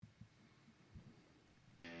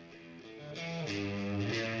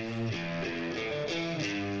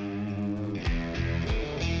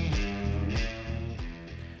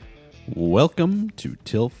Welcome to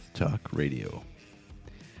Tilth Talk Radio.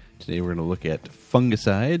 Today we're going to look at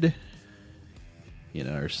fungicide. In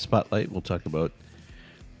our spotlight, we'll talk about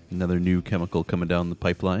another new chemical coming down the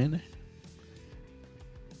pipeline.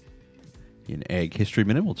 In Ag History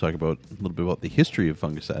Minute, we'll talk about a little bit about the history of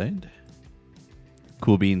fungicide.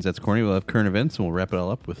 Cool Beans, That's Corny. We'll have current events, and we'll wrap it all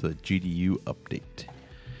up with a GDU update.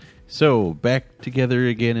 So, back together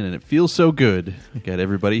again, and it feels so good. Got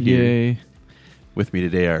everybody here. Yay. With me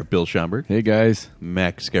today are Bill Schomburg. Hey, guys.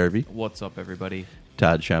 Max Scarvey. What's up, everybody?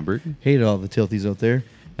 Todd Schomburg. Hey to all the tilthies out there.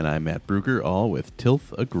 And I'm Matt Bruger, all with Tilth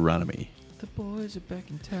Agronomy. The boys are back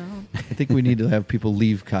in town. I think we need to have people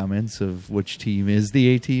leave comments of which team is the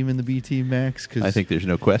A team and the B team, Max. Cause I think there's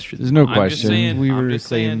no question. There's no I'm question. just saying. We I'm were just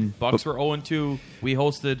saying- saying. Bucks were 0-2. We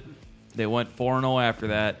hosted. They went 4-0 after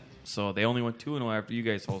that. So they only went 2-0 after you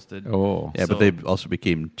guys hosted. Oh. Yeah, So- but they also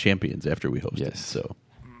became champions after we hosted. Yes. So,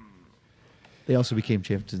 they also became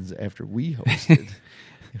champions after we hosted.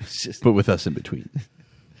 It was just but with us in between.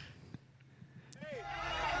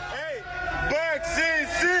 Hey, Bucks in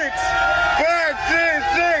six. Bucks in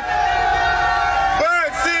six.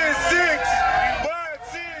 Bucks in six.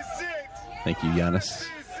 Bucks in six. Thank you, Giannis.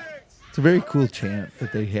 it's a very cool chant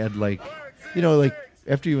that they had. Like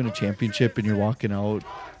after you win a championship and you're walking out,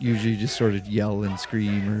 usually you just sort of yell and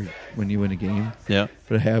scream, or when you win a game. Yeah.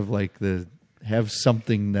 But have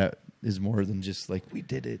something that is more than just like, we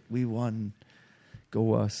did it, we won,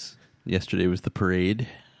 go us. Yesterday was the parade.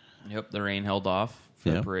 Yep, the rain held off for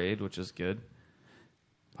Yeah. the parade, which is good.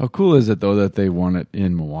 How cool is it, though, that they won it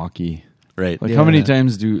in Milwaukee? Right. Like, Yeah. how many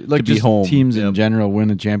times do To be just home. teams Yep. in general win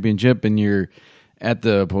a championship and you're at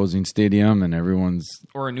the opposing stadium and everyone's...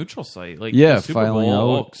 Or a neutral site. Like Yeah, the Super filing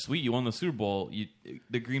Bowl. out. Oh, sweet, you won the Super Bowl.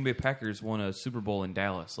 The Green Bay Packers won a Super Bowl in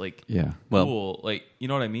Dallas. Like, Yeah. Well- cool. Like, you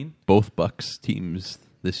know what I mean? Both Bucks teams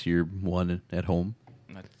this year won at home.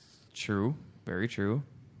 That's true. Very true.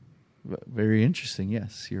 Very interesting.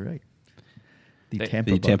 Yes, you're right. The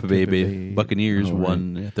The Tampa Bay Buccaneers Oh, right.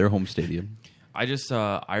 won at their home stadium. I just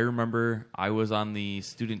I remember I was on the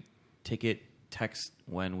student ticket text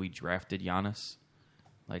when we drafted Giannis.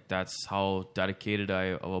 Like, that's how dedicated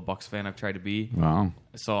of a Bucks fan I've tried to be. Wow.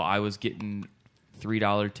 So I was getting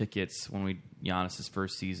 $3 tickets when Giannis's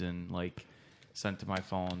first season, like, sent to my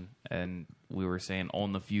phone, and we were saying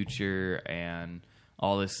own the future and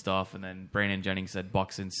all this stuff. And then Brandon Jennings said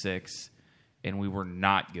Bucks in 6, and we were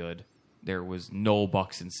not good. There was no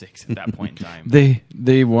Bucks in 6 at that point in time.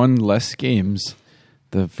 They won less games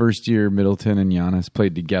the first year Middleton and Giannis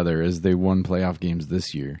played together as they won playoff games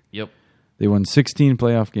this year. Yep. They won 16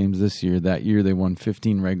 playoff games this year. That year they won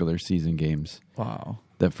 15 regular season games. Wow.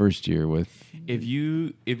 That first year with... If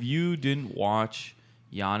you didn't watch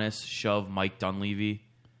Giannis shove Mike Dunleavy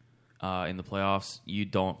in the playoffs, you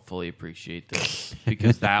don't fully appreciate this,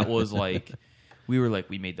 because that was like we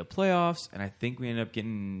made the playoffs, and I think we ended up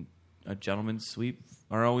getting a gentleman's sweep,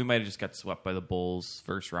 or no, we might have just got swept by the Bulls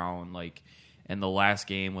first round. Like, in the last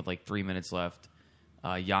game with like 3 minutes left,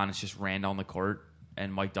 Giannis just ran down the court,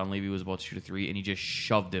 and Mike Dunleavy was about to shoot a 3, and he just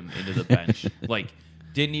shoved him into the bench. Like,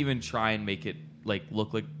 didn't even try and make it like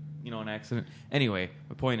look like, an accident. Anyway,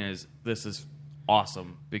 my point is, this is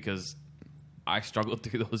awesome because I struggled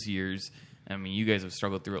through those years. I mean, you guys have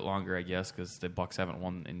struggled through it longer, I guess, because the Bucks haven't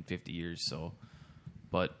won in 50 years. So,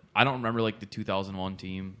 but I don't remember like the 2001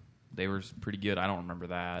 team. They were pretty good. I don't remember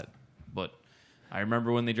that, but I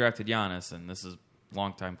remember when they drafted Giannis, and this is a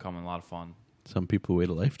long time coming. A lot of fun. Some people wait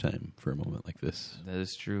a lifetime for a moment like this. That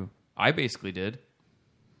is true. I basically did.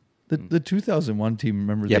 The 2001 team,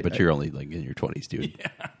 remember? Yeah, but you're only like in your 20s, dude. Yeah,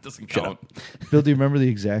 it doesn't Shut count. Bill, do you remember the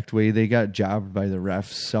exact way they got jobbed by the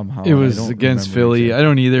refs somehow? It I was don't against remember Philly. exactly. I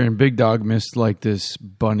don't either. And Big Dog missed like this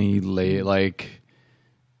bunny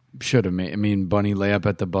should have made. I mean, bunny layup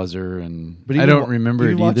at the buzzer, and But I even don't remember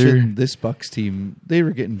it even either. watching this Bucks team, they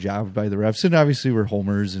were getting jobbed by the refs, and obviously we're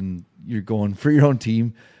homers, and you're going for your own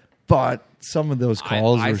team. But some of those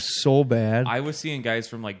calls I- were so bad. I was seeing guys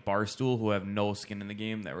from like Barstool who have no skin in the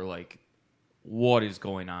game that were like, "What is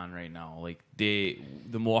going on right now?" Like, the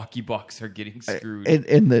Milwaukee Bucks are getting screwed.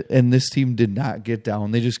 and this team did not get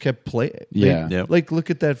down. They just kept playing. Yeah. Yep. Like, look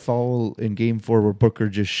at that foul in Game 4 where Booker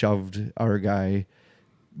just shoved our guy,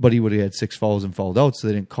 but he would have had 6 fouls and fouled out, so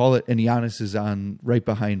they didn't call it. And Giannis is on right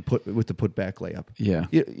behind with the putback layup. Yeah.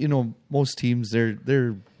 You know, most teams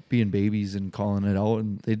they're being babies and calling it out,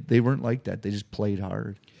 and they weren't like that. They just played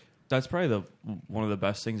hard. That's probably one of the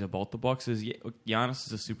best things about the Bucks is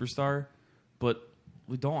Giannis is a superstar, but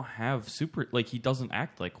we don't have he doesn't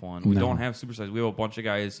act like one. We No. don't have superstars. We have a bunch of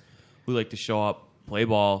guys who like to show up, play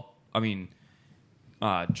ball. I mean,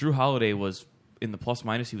 Drew Holiday was in the plus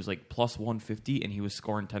minus, he was like plus 150, and he was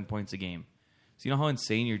scoring 10 points a game. So you know how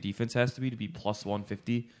insane your defense has to be plus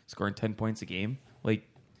 150, scoring 10 points a game? Like,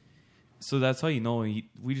 so that's how you know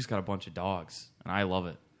we just got a bunch of dogs, and I love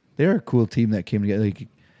it. They're a cool team that came together. Like,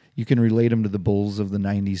 you can relate them to the Bulls of the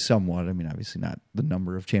 90s somewhat. I mean, obviously not the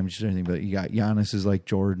number of championships or anything, but you got Giannis is like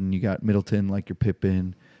Jordan. You got Middleton like your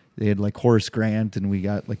Pippen. They had like Horace Grant, and we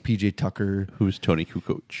got like PJ Tucker. Who's Tony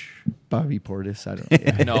Kukoc? Bobby Portis. I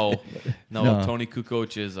don't know. No. Tony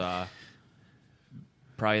Kukoc is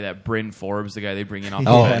probably that Bryn Forbes, the guy they bring in off the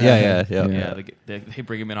Oh, bench. yeah. They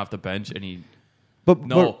bring him in off the bench, and he... But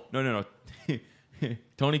No.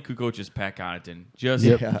 Tony Kukoc is Pat Connaughton.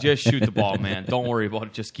 Just shoot the ball, man. Don't worry about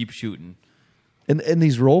it. Just keep shooting. And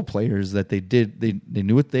these role players that they did, they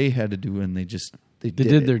knew what they had to do, and they did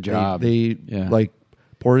did it. their job. They Yeah. like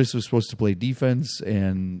Portis was supposed to play defense,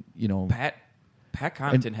 and Pat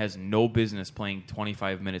Connaughton has no business playing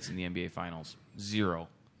 25 minutes in the NBA Finals. Zero.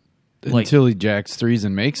 Until he jacks threes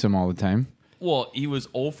and makes them all the time. Well, he was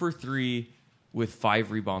 0 for 3 with 5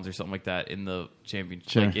 rebounds or something like that in the championship,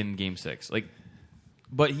 Sure. like in Game 6.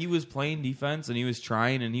 But he was playing defense and he was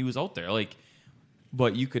trying and he was out there.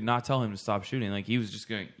 But you could not tell him to stop shooting. Like, he was just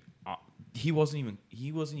going. He wasn't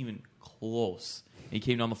even close. He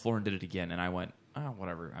came down the floor and did it again, and I went,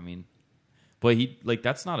 whatever. I mean, but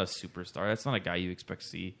that's not a superstar. That's not a guy you expect to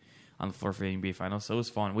see on the floor for the NBA Finals. So it was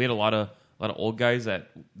fun. We had a lot of old guys that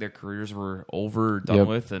their careers were over, done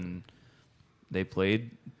with, and they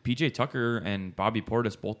played. PJ Tucker and Bobby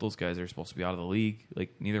Portis, both those guys are supposed to be out of the league.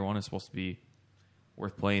 Like, neither one is supposed to be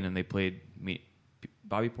worth playing, and they played.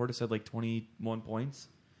 Bobby Portis had like 21 points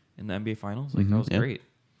in the NBA Finals. Like, that was great.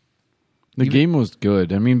 The game was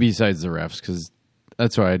good. I mean, besides the refs, because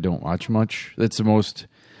that's why I don't watch much. That's the most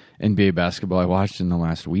NBA basketball I watched in the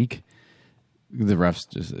last week. The refs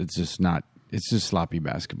it's just sloppy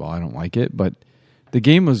basketball. I don't like it, but the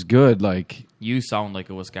game was good. Like, You sound like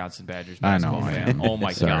a Wisconsin Badgers I know, basketball I fan. am. Oh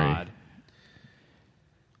my Sorry. God.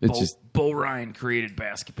 it's Bo Ryan created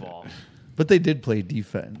basketball. but they did play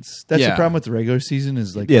defense. That's the Yeah. problem with the regular season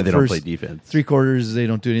is like Yeah, the they don't first play defense. 3 quarters they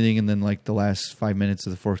don't do anything, and then like the last 5 minutes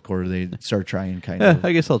of the fourth quarter they start trying kind of.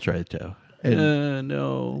 I guess I'll try it too. And-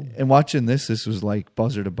 No. And watching this was like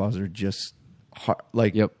buzzer to buzzer, just hard,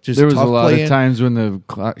 like Yep. just There was a tough lot playing. of times when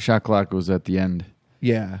the shot clock was at the end.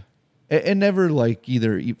 Yeah, and never like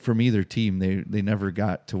from either team they never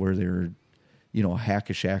got to where they were, hack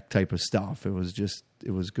a shack type of stuff. It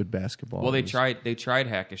was good basketball. Well, they It was- tried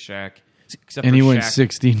Hack a Shaq, except And for he went Shaq.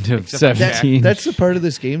 16 to Except for Shaq. 17. That's the part of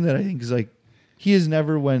this game that I think is like he has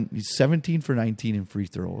never he's 17 for 19 in free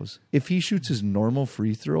throws. If he shoots his normal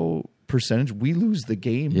free throw percentage, we lose the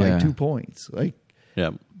game by Yeah. 2 points. Like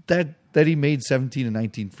Yeah. that he made 17 and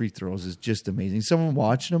 19 free throws is just amazing. Someone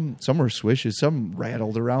watching him, some were swishes, some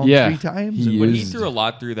rattled around Yeah. 3 times. He When he used- threw a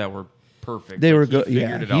lot through that were perfect. They Like, were he good. figured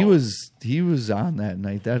Yeah, it he out. he was on that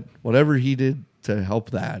night. That whatever he did to help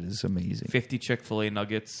that is amazing. 50 Chick-fil-A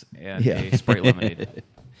nuggets and Yeah. a Sprite lemonade.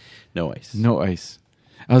 No ice. No ice.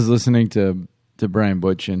 I was listening to Brian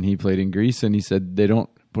Butch, and he played in Greece, and he said they don't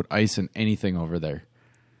put ice in anything over there.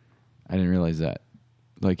 I didn't realize that.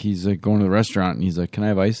 Like, he's like going to the restaurant, and he's like, "Can I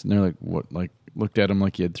have ice?" And they're like, "What?" Like, looked at him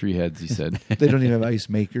like he had 3 heads. He said, They don't even have ice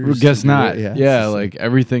makers. well, "Guess to do not." it. Yeah, like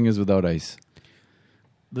everything is without ice.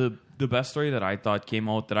 The best story that I thought came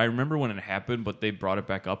out that I remember when it happened, but they brought it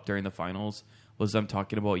back up during the finals, was them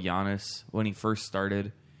talking about Giannis when he first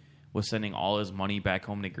started, was sending all his money back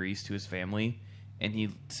home to Greece to his family, and he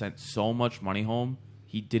sent so much money home,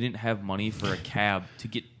 he didn't have money for a cab to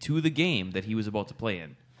get to the game that he was about to play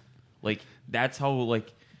in. Like, that's how,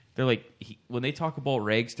 like, they're like, when they talk about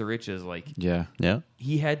rags to riches, like, Yeah. Yeah.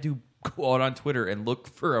 he had to go out on Twitter and look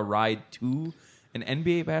for a ride to an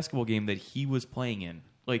NBA basketball game that he was playing in.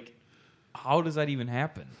 Like, how does that even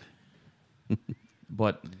happen?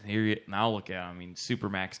 But now look at him. I mean,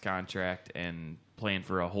 Supermax contract and playing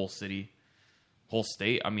for a whole city, whole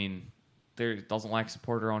state. I mean, there doesn't lack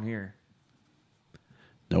support around here.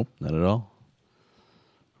 Nope, not at all.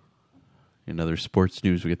 In other sports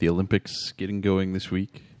news, we got the Olympics getting going this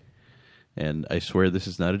week. And I swear this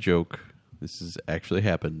is not a joke. This has actually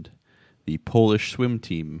happened. The Polish swim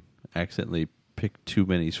team accidentally picked too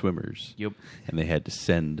many swimmers. Yep. And they had to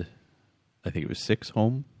send, I think it was 6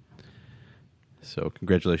 home. So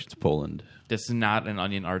congratulations, Poland. This is not an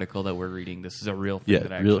Onion article that we're reading. This is a real thing that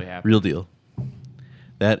Yeah, actually happened. real deal.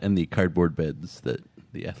 That and the cardboard beds that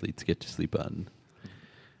the athletes get to sleep on.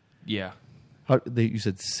 Yeah. You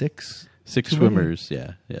said 6? 6 Too many? swimmers,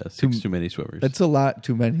 yeah. 6 too many swimmers. That's a lot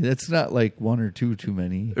too many. That's not like 1 or 2 too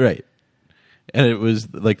many. Right. And it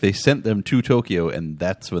was like they sent them to Tokyo, and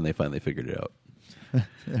that's when they finally figured it out.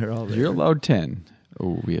 They're all there. You're allowed 10.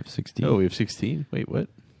 Oh, we have 16. Oh, we have 16. Wait, what?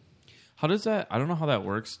 How does that? I don't know how that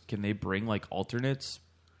works. Can they bring like alternates?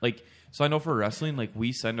 Like, so I know for wrestling, like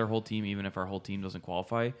we send our whole team, even if our whole team doesn't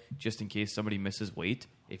qualify, just in case somebody misses weight.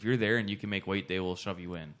 If you're there and you can make weight, they will shove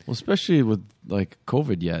you in. Well, especially with like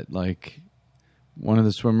COVID yet, like one of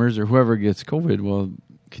the swimmers or whoever gets COVID, well,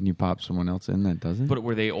 can you pop someone else in that doesn't? But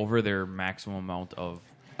were they over their maximum amount of?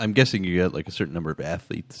 I'm guessing you got like a certain number of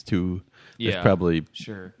athletes too. There's Yeah, probably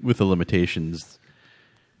sure. with the limitations,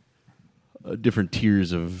 different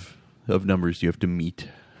tiers of numbers you have to meet.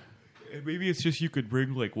 Maybe it's just you could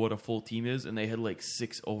bring like what a full team is, and they had like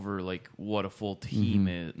 6 over like what a full team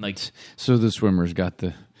is. Like, So the swimmers got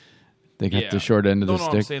the short end of the I'm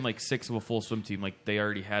stick. saying like 6 of a full swim team. Like they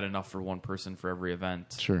already had enough for one person for every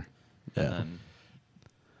event. Sure. Yeah. And then,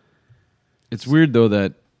 It's weird though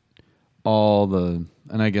that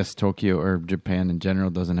and I guess Tokyo or Japan in general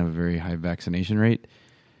doesn't have a very high vaccination rate,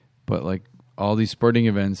 but like all these sporting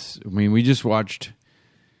events, I mean, we just watched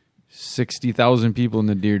 60,000 people in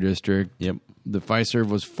the Deer District. Yep. The Fiserv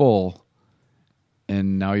was full,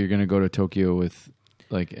 and now you're going to go to Tokyo with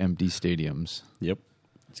like empty stadiums. Yep.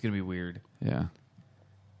 it's gonna be weird. Yeah.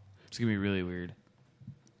 It's gonna be really weird.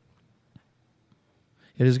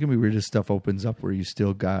 It is gonna be weird as stuff opens up where you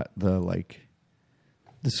still got the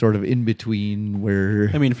sort of in between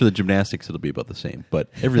where I mean, for the gymnastics, it'll be about the same, but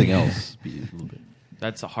everything else be a little bit.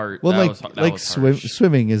 That's a hard. well, that like was harsh.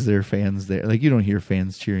 swimming is there fans there? Like you don't hear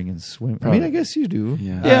fans cheering in swim. I mean, Probably. I guess you do.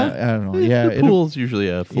 Yeah. I don't know. Yeah, the it'll- pool's usually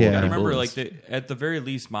full. Yeah. of I people. remember, It's- at the very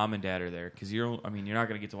least, mom and dad are there because you're not going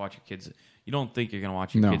to get to watch your kids. You don't think you're going to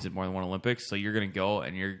watch your No. kids at more than one Olympics, so you're going to go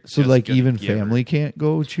and you're So just like gonna even give her- family can't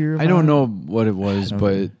go cheer. 'em I don't on? know what it was, I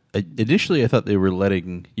don't but Initially, I thought they were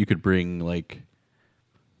letting you could bring like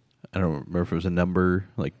I don't remember if it was a number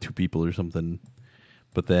like 2 people or something,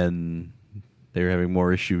 but then they were having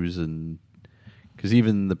more issues and because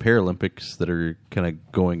even the Paralympics that are kind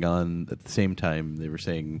of going on at the same time, they were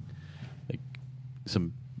saying like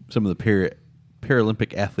some of the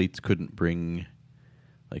Paralympic athletes couldn't bring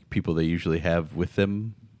like people they usually have with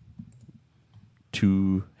them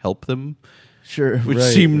to help them, Sure, which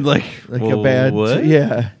right. seemed like like well, a bad. what?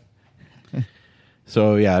 Yeah,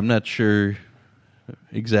 So yeah, I'm not sure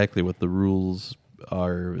exactly what the rules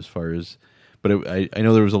are as far as, but I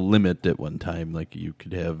know there was a limit at one time. Like you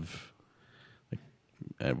could have,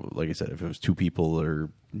 like I said, if it was 2 people or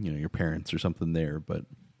your parents or something there. But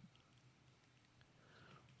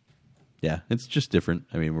yeah, it's just different.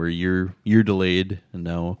 I mean, we're a year delayed, and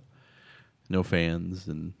now no fans,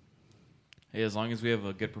 and Hey, as long as we have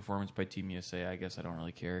a good performance by Team USA, I guess I don't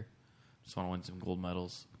really care. Just want to win some gold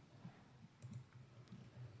medals.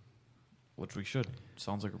 Which we should.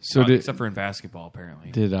 Sounds like So did- except for in basketball,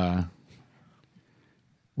 apparently. did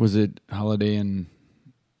was it Holiday and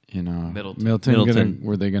Middleton. Middleton.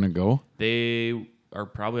 were they gonna go? They are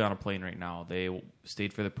probably on a plane right now. They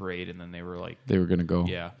stayed for the parade, and then they were like, They were gonna go.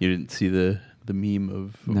 "Yeah, you didn't see the meme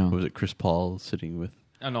of No. what was it, Chris Paul sitting with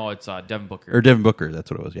oh, no, it's Devin Booker." or Devin Booker? That's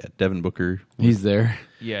what it was. Yeah, Devin Booker. He's there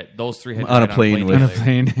Yeah, those 3 had to On a ride plane with- on a together.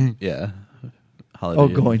 plane. Yeah. Oh,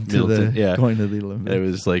 Holiday going and to Middleton. the Olympics. It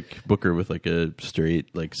was like Booker with like a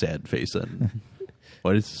straight, like sad face on.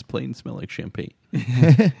 Why does this plane smell like champagne? Do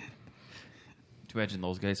you imagine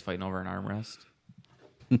those guys fighting over an armrest?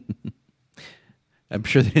 I'm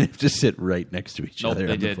sure they didn't have to sit right next to each Nope, other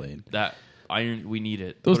they on did. the plane. That iron, we need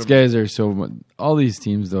it. Those Put 'em- guys are so. All these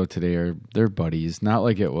teams though today they're buddies. Not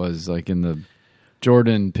like it was like in the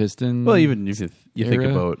Jordan Piston. Well, even if you think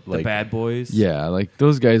Era? about the like bad boys. yeah, like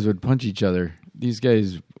those guys would punch each other. These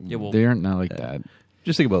guys, Yeah, well- they aren't not like that.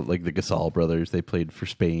 just think about like the Gasol brothers. They played for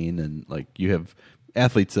Spain, and like you have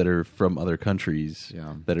athletes that are from other countries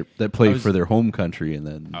Yeah. that play I was- for their home country, and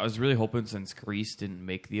then I was really hoping since Greece didn't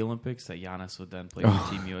make the Olympics that Giannis would then play for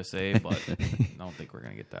Team USA, but I don't think we're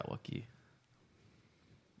going to get that lucky.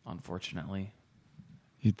 Unfortunately.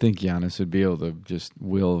 You'd think Giannis would be able to just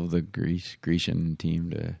will the Grecian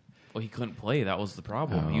team to Well, he couldn't play. That was the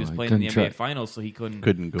problem. He was Oh, he playing in the couldn't NBA Finals, so he couldn't.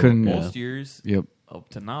 couldn't go. Couldn't- yeah. Most years, Yep. up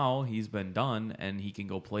to now, he's been done, and he can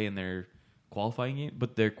go play in their qualifying game.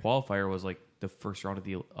 But their qualifier was like the first round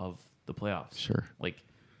of the playoffs. Sure. Like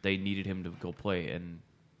they needed him to go play, and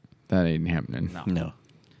That ain't happening. no. No,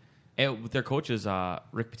 And their coach is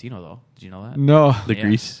Rick Pitino, though. Did you know that? No. the Yeah.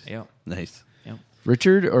 Greece, Yeah. nice. Yeah.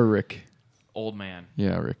 Richard or Rick? Old man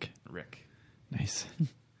Yeah, Rick. Rick. Nice.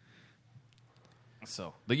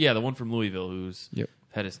 So, but yeah, the one from Louisville who's Yep.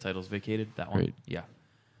 had his titles vacated. That one. Right. Yeah.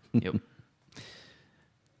 Yep.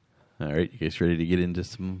 All right, you guys ready to get into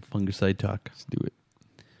some fungicide talk? Let's do it.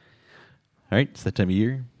 All right, it's that time of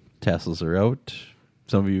year. Tassels are out.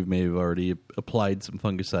 some of you may have already applied some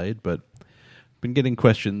fungicide, but been getting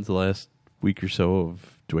questions the last week or so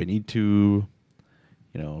of, do I need to?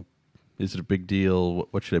 Is it a big deal?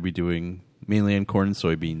 What should I be doing? Mainly on corn and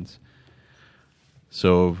soybeans.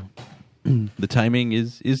 So the timing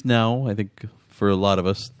is now. I think for a lot of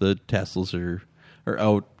us, the tassels are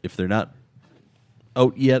out. If they're not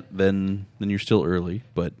out yet, then you're still early.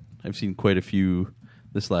 But I've seen quite a few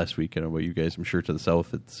this last week. I don't know about you guys. I'm sure to the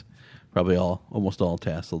south it's probably almost all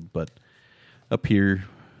tasseled, but up here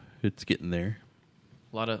it's getting there.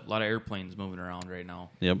 A lot of airplanes moving around right now.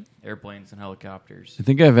 Yep. Airplanes and helicopters. I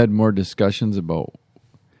think I've had more discussions about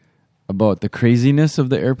the craziness of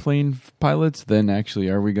the airplane pilots than actually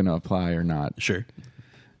are we going to apply or not. Sure.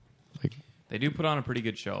 Like, They do put on a pretty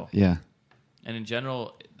good show. yeah, And in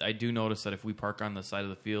general, I do notice that if we park on the side of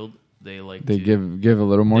the field, they give a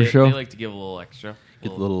little more show. They like to give a little extra. Get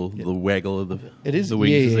the little waggle of the It is the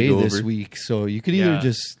wings as they EAA go this over. week, so you could either Yeah.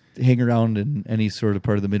 just hang around in any sort of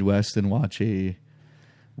part of the Midwest and watch a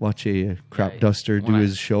crop Yeah, duster do when I-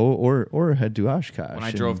 his show, or head to Oshkosh. When I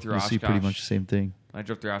and drove through you'll see pretty Oshkosh- much the same thing. When I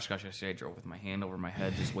drove through Oshkosh yesterday, I drove with my hand over my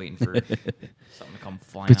head, just waiting for something to come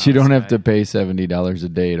flying. But you out of don't the have sky. to pay $70 a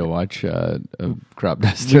day to watch a crop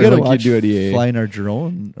duster We gotta like watch you do at EA. flying our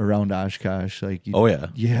drone around Oshkosh. Oh, yeah.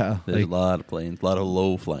 yeah. There's Like, a lot of planes, a lot of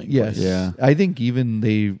low flying yes, planes. Yeah. I think even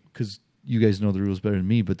because you guys know the rules better than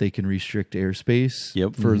me, but they can restrict airspace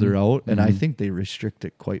Yep. further out, and I think they restrict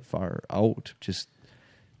it quite far out just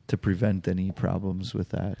to prevent any problems with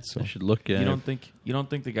that. So I should look at You don't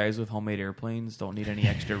think the guys with homemade airplanes don't need any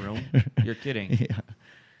extra room? You're kidding. yeah.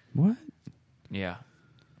 What? Yeah.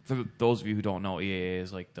 For those of you who don't know, EAA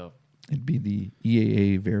is like the It'd be the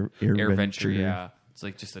EAA Air Venture. Yeah, it's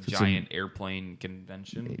like just a It's giant airplane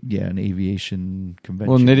convention. Yeah, an aviation convention.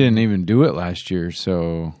 Well, and they didn't even do it last year,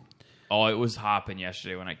 so Oh, it was hopping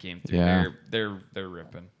yesterday when I came through. Yeah. They're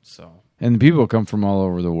ripping. So and people come from all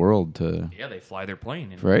over the world to yeah, they fly their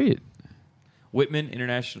plane. And right Whitman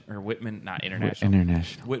International or Whitman, not international.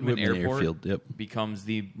 international. Whitman Airport Airfield, yep. becomes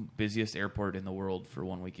the busiest airport in the world for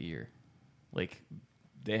 1 week a year. Like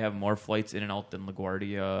they have more flights in and out than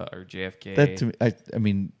LaGuardia or JFK. that to me, I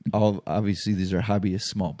mean, obviously these are hobbyist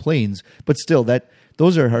small planes, but still,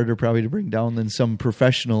 those are harder probably to bring down than some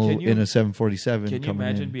professional Can you- in a 747. Can you coming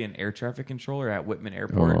imagine in. being an air traffic controller at Whitman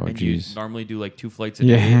Airport Oh, and geez. you normally do like 2 flights a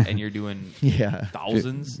Yeah. day and you're doing Yeah,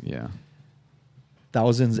 thousands? Yeah.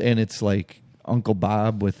 thousands, and it's like Uncle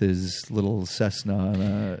Bob with his little Cessna. On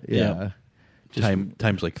a, yeah,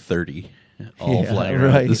 times like 30, all Yeah, flying around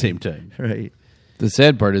at right. the same time. right. The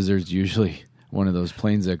sad part is there's usually one of those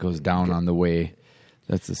planes that goes down on the way.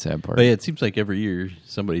 That's the sad part. But yeah, it seems like every year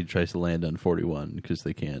somebody tries to land on 41 because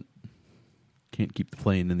they can't keep the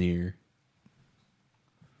plane in the air.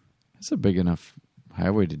 It's a big enough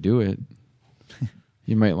highway to do it.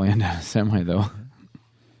 You might land on a semi though.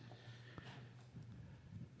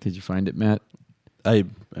 Did you find it, Matt?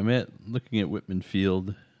 I'm looking at Whitman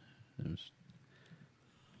Field. I was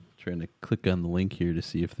trying to click on the link here to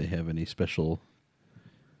see if they have any special.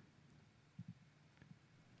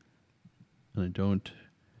 And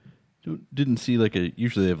I didn't see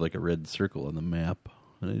usually they have like a red circle on the map,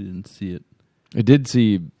 and I didn't see it. I did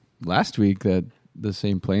see last week that the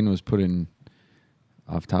same plane was putting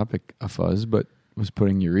off topic a fuzz, but was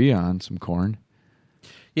putting urea on some corn.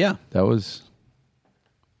 Yeah, That was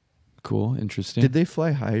cool, interesting. Did they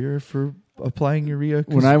fly higher for applying urea?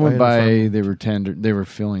 'Cause When I went had a by, farm- they were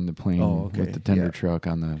filling the plane Oh, okay. with the tender Yeah. truck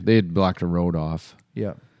they had blocked a road off,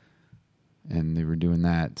 yeah. and they were doing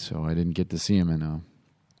that, so I didn't get to see them in a.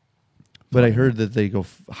 But I heard that they go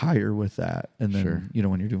higher with that, and then Sure.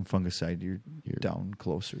 when you're doing fungicide, you're down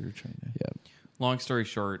closer. Trying to. Yeah, Long story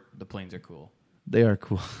short, the planes are cool. They are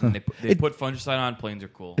cool. When they put fungicide on, planes are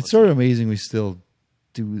cool. It's sort of amazing we still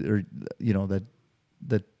do, or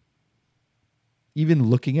that even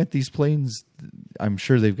looking at these planes, I'm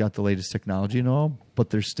sure they've got the latest technology and all, but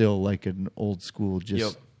they're still like an old school,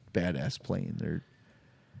 just badass plane.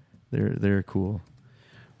 They're cool.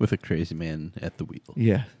 with a crazy man at the wheel.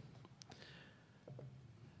 Yeah.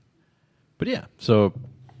 But yeah, so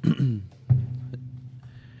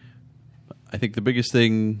I think the biggest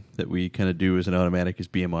thing that we kind of do as an automatic is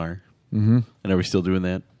BMR. mm-hmm. And are we still doing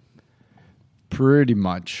that? pretty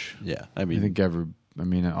much. Yeah, I I mean, think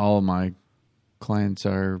all of my clients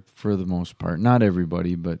are, for the most part, not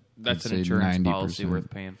everybody, but That's I'd an say insurance 90%. policy worth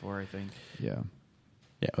paying for, I think. Yeah,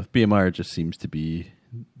 yeah, with BMR, it just seems to be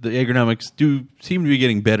the agronomics do seem to be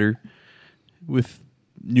getting better with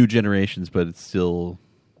new generations, but it's still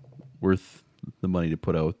worth the money to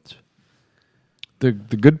put out. the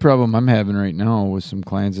good problem I'm having right now with some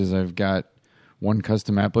clients is I've got one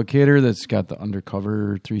custom applicator that's got the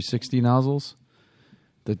undercover 360 nozzles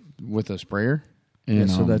that with a sprayer.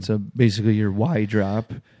 And, so that's basically your Y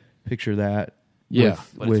drop. Picture that. Yeah.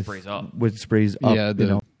 But it sprays up. With sprays up.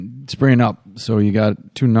 Yeah, spraying up. So you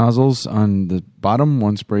got two nozzles on the bottom.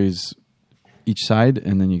 One sprays each side,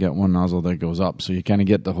 and then you got one nozzle that goes up. So you kind of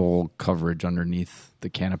get the whole coverage underneath the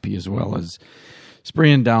canopy as well as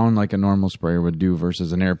spraying down like a normal sprayer would do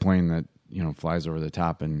versus an airplane that, flies over the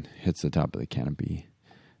top and hits the top of the canopy.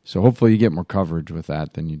 So hopefully you get more coverage with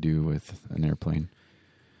that than you do with an airplane.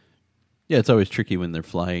 Yeah, it's always tricky when they're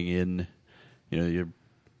flying in,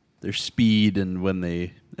 their speed and when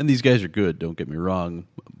and these guys are good, don't get me wrong,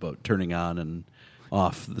 about turning on and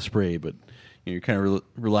off the spray, but you're kind of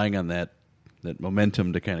relying on that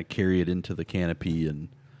momentum to kind of carry it into the canopy, and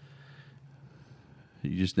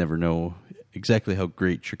you just never know exactly how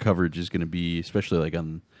great your coverage is going to be, especially like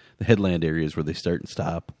on the headland areas where they start and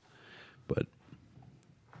stop. But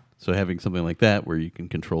so having something like that where you can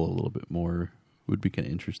control a little bit more would be kind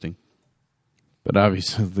of interesting. But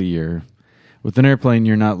obviously, with an airplane,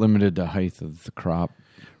 you're not limited to height of the crop.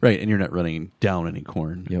 Right, and you're not running down any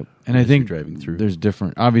corn. Yep. And I think driving through. There's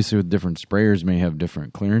obviously with different sprayers may have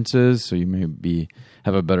different clearances, so you may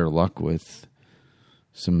have a better luck with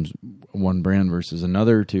one brand versus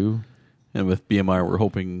another too. And with BMR, we're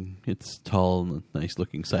hoping it's tall and nice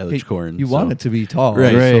looking silage corn. You want it to be tall.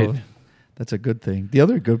 Right. So that's a good thing. The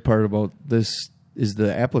other good part about this is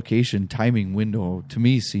the application timing window, to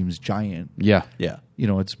me, seems giant. Yeah. Yeah.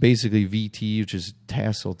 It's basically VT, which is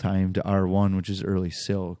tassel time, to R1, which is early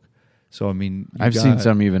silk. So, I mean, I've seen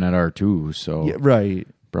some even at R2. So yeah, right.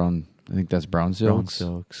 Brown, I think that's brown silk. Brown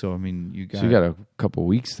silk. So, I mean, you got a couple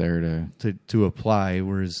weeks there to apply,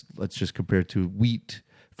 whereas let's just compare to wheat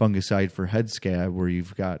fungicide for head scab where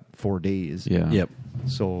you've got 4 days. Yeah. Yep.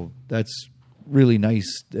 So that's really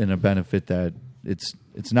nice and a benefit that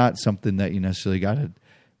it's not something that you necessarily got to,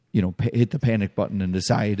 hit the panic button and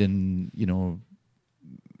decide and,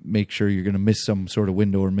 make sure you're going to miss some sort of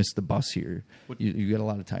window or miss the bus here. You got a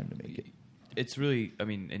lot of time to make it. It's really,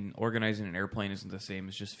 and organizing an airplane isn't the same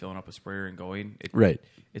as just filling up a sprayer and going. Right.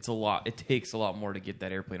 It's a lot. It takes a lot more to get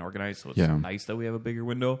that airplane organized, so it's Yeah. nice that we have a bigger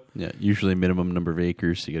window. Yeah, usually minimum number of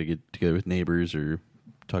acres. So you got to get together with neighbors or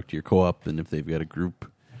talk to your co-op, and if they've got a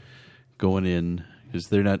group going in, because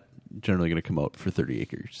they're not generally going to come out for 30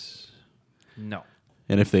 acres. No.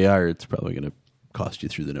 And if they are, it's probably going to cost you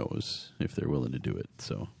through the nose if they're willing to do it.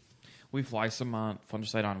 So We fly some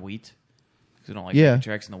fungicide on wheat because we don't like Yeah.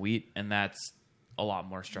 tracks in the wheat, and that's a lot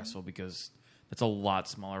more stressful because that's a lot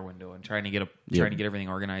smaller window. And trying to get everything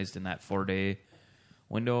organized in that 4-day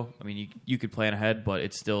window. I mean, you could plan ahead, but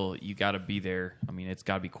it's still you got to be there. I mean, it's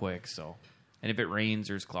got to be quick. So, and if it rains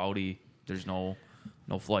or it's cloudy, there's no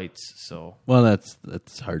flights. So well,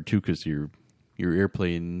 that's hard too because your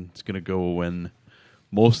airplane's going to go when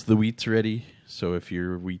most of the wheat's ready. So if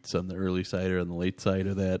your wheat's on the early side or on the late side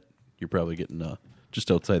of that, you're probably getting just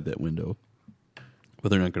outside that window. But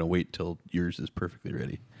they're not going to wait till yours is perfectly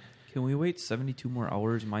ready. can we wait 72 more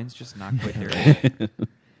hours? Mine's just not quite there.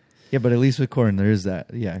 Yeah, but at least with corn, there is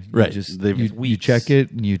that. Yeah, Right. You Weeks. check it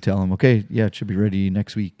and you tell them, okay, yeah, it should be ready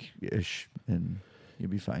next week ish, and you'll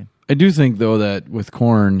be fine. I do think, though, that with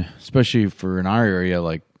corn, especially for in our area,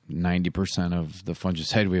 like 90% of the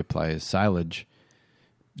fungicide we apply is silage.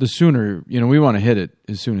 The sooner, we want to hit it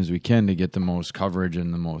as soon as we can to get the most coverage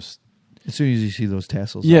and the most. As soon as you see those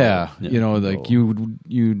tassels, Yeah, Yeah. like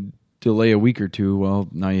you delay a week or two. Well,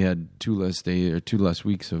 now you had 2 less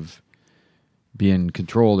weeks of being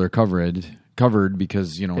controlled or covered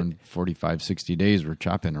because in 45, 60 days we're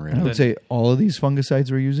chopping I already. would say all of these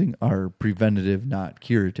fungicides we're using are preventative, not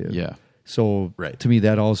curative. Yeah. So Right. to me,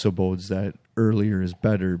 that also bodes that earlier is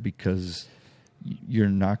better because you're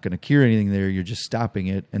not going to cure anything there. You're just stopping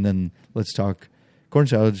it. And then let's talk corn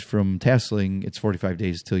silage from tasseling. It's 45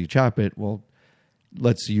 days till you chop it. Well,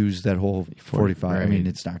 let's use that whole 45. I mean, right.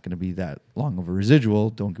 it's not going to be that long of a residual.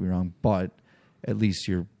 Don't get me wrong, but at least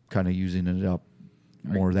you're kind of using it up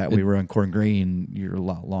more that way. We're on corn grain. You're a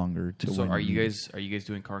lot longer. So are you guys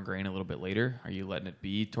doing corn grain a little bit later? Are you letting it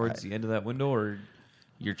be towards the end of that window, or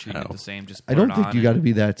you're treating it the same? Just I put don't it think on you got to and-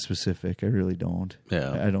 be that specific. I really don't.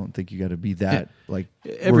 Yeah. I don't think you got to be that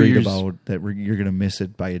Every worried year's- about that you're going to miss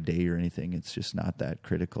it by a day or anything. It's just not that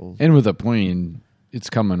critical. And with a plane, it's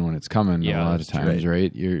coming when it's coming. Yeah, a lot of that's true. times,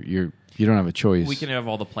 right? You don't have a choice. We can have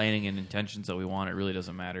all the planning and intentions that we want. It really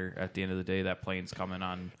doesn't matter. At the end of the day, that plane's coming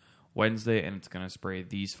on Wednesday, and it's going to spray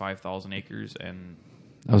these 5,000 acres. And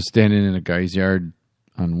I was standing in a guy's yard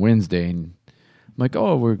on Wednesday, and I'm like,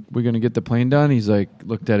 "Oh, we're gonna get the plane done." He's like,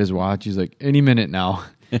 looked at his watch. He's like, "Any minute now,"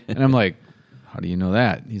 and I'm like, "How do you know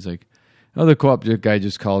that?" He's like, Oh, the co-op guy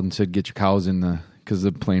just called and said, get your cows in because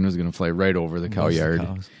the plane was going to fly right over the cow Bust the yard.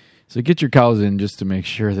 cows. So get your cows in just to make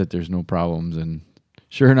sure that there's no problems.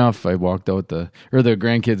 Sure enough, I walked out the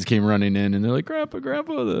grandkids came running in and they're like, Grandpa,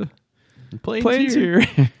 the plane's here.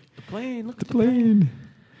 The plane, look at the plane.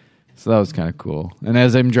 So that was kind of cool. And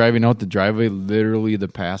as I'm driving out the driveway, literally the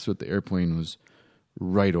pass with the airplane was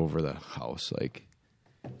right over the house. Like,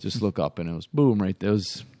 just look up and it was boom right there. It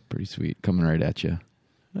was pretty sweet coming right at you.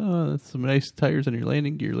 Oh, that's some nice tires on your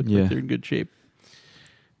landing gear. Looks Yeah. like they're in good shape.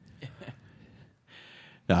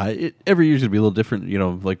 Every year's going to be a little different. You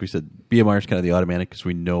know, like we said, BMR is kind of the automatic because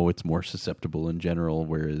we know it's more susceptible in general,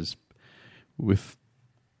 whereas with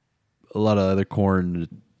a lot of other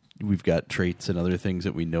corn, we've got traits and other things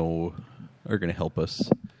that we know are going to help us.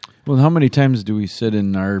 Well, how many times do we sit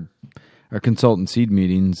in our consultant seed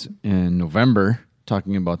meetings in November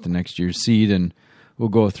talking about the next year's seed, and we'll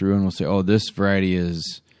go through and we'll say, oh, this variety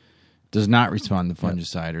does not respond to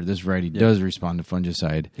fungicide, or this variety does respond to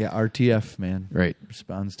fungicide. Yeah, RTF, man. Right.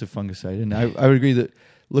 Responds to fungicide. And I would agree that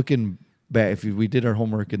looking back, if we did our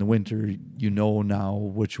homework in the winter, you know now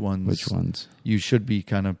which ones you should be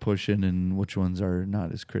kind of pushing and which ones are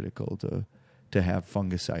not as critical to have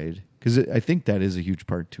fungicide. Because I think that is a huge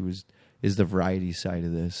part too, is the variety side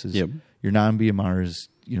of this. Is your non-BMRs,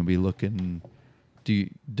 be looking,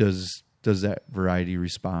 does that variety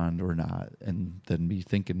respond or not? And then be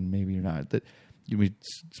thinking maybe or not. That we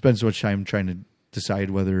spend so much time trying to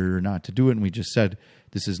decide whether or not to do it, and we just said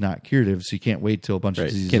this is not curative, so you can't wait till a bunch of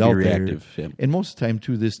diseases Can't out be reactive. there. Yeah. And most of the time,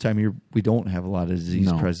 too, this time of year, we don't have a lot of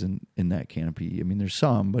disease No. present in that canopy. I mean, there's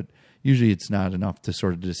some, but usually it's not enough to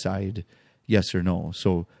sort of decide yes or no.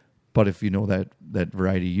 So, but if you know that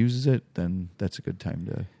variety uses it, then that's a good time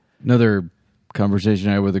to... Another conversation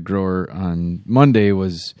I had with a grower on Monday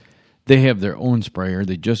was they have their own sprayer.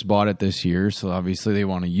 They just bought it this year, so obviously they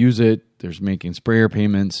want to use it. There's making sprayer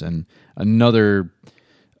payments. And another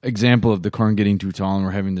example of the corn getting too tall, and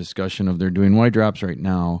we're having a discussion of they're doing white drops right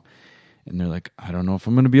now. And they're like, I don't know if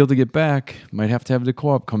I'm going to be able to get back. Might have to have the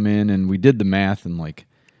co-op come in. And we did the math, and like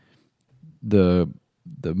the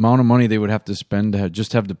amount of money they would have to spend to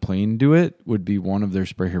just have the plane do it would be one of their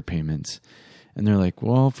sprayer payments. And they're like,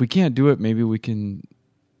 well, if we can't do it, maybe we can,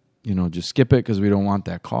 just skip it because we don't want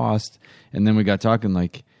that cost. And then we got talking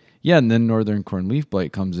like, yeah, and then northern corn leaf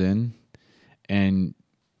blight comes in and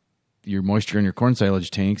your moisture in your corn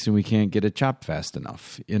silage tanks, and we can't get it chopped fast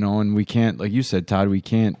enough, and we can't, like you said, Todd, we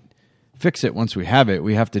can't fix it once we have it.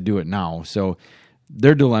 We have to do it now. So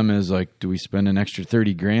their dilemma is like, do we spend an extra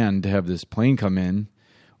 $30,000 to have this plane come in,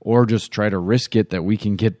 or just try to risk it that we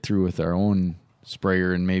can get through with our own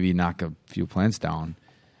sprayer and maybe knock a few plants down?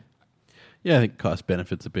 Yeah, I think cost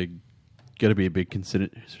benefit's got to be a big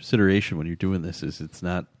consideration when you're doing this. It's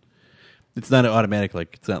not automatic.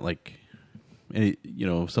 Like it's not like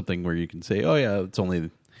something where you can say, oh yeah, it's only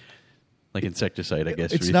like insecticide. I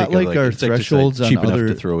guess It's where you not think of, like our insecticide thresholds on cheap other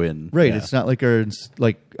enough to throw in. Right. Yeah. It's not like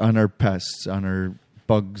on our pests, on our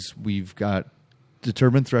bugs. We've got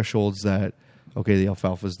determined thresholds that okay, the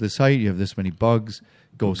alfalfa's this height. You have this many bugs.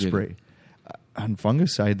 Go get spray. On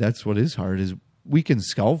fungicide, that's what is hard. Is we can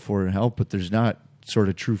scout for it and help, but there's not sort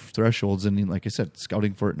of true thresholds. And like I said,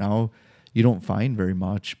 scouting for it now, you don't find very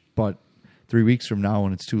much. But 3 weeks from now,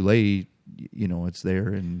 when it's too late, it's there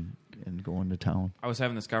and going to town. I was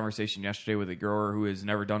having this conversation yesterday with a grower who has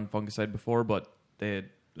never done fungicide before, but they had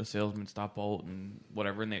a salesman stop out and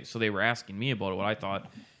whatever, and they were asking me about what I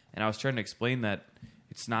thought, and I was trying to explain that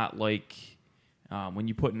it's not like when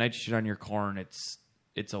you put nitrogen on your corn, it's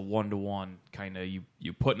a 1-to-1 kind of.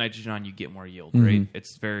 You put nitrogen on, you get more yield, right?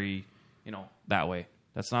 It's very that way.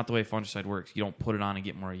 That's not the way fungicide works. You don't put it on and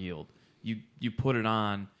get more yield. You put it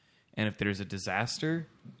on, and if there's a disaster,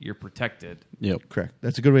 you're protected. Yep. Correct.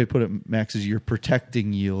 That's a good way to put it, Max, is you're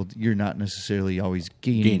protecting yield. You're not necessarily always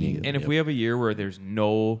gaining yield. And if we have a year where there's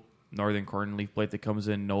no northern corn leaf blight that comes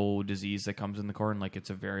in, no disease that comes in the corn, like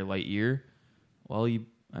it's a very light year, well,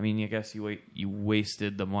 I guess you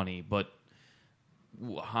wasted the money. But,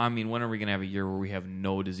 I mean, when are we going to have a year where we have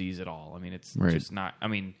no disease at all? I mean, it's Right. just not. I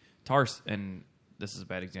mean, tar, and this is a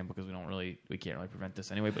bad example because we can't really prevent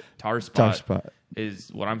this anyway, but tar spot is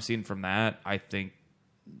what I'm seeing from that. I think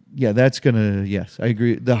Yeah, that's gonna. Yes, I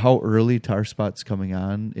agree. How early tar spot's coming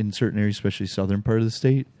on in certain areas, especially southern part of the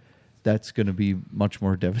state, that's going to be much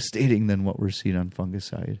more devastating than what we're seeing on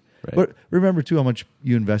fungicide. Right. But remember too how much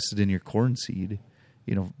you invested in your corn seed.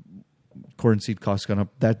 Corn seed costs gone up.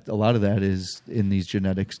 That a lot of that is in these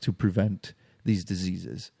genetics to prevent these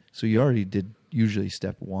diseases. So you already did usually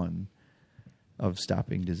step one of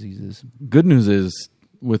stopping diseases. Good news is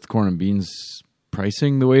with corn and beans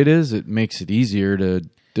pricing the way it is, it makes it easier to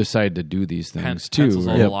decide to do these things Pencil's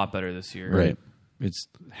too. a Right? lot better this year. Right. It's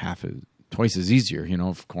twice as easier.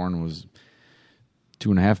 If corn was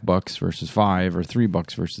 $2.50 versus $5, or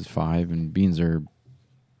 $3 versus $5, and beans are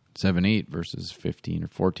 7, 8 versus 15 or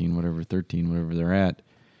 14, whatever, 13, whatever they're at.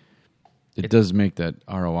 It does make that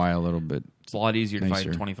ROI a little bit. It's a lot easier to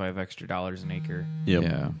Nicer. find $25 extra an acre. Yep.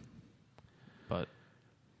 Yeah. But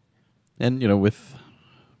And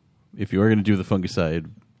if you are going to do the fungicide,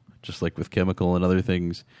 just like with chemical and other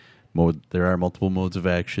things, there are multiple modes of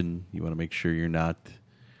action. You want to make sure you're not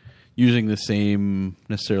using the same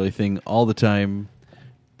necessarily thing all the time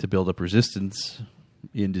to build up resistance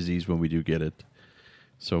in disease when we do get it.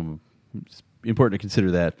 So it's important to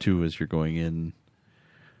consider that too as you're going in.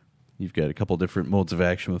 You've got a couple different modes of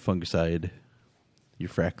action with fungicide. Your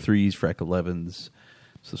FRAC 3s, FRAC 11s,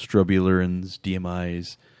 so strobilurins,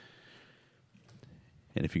 DMIs.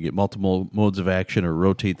 And if you get multiple modes of action or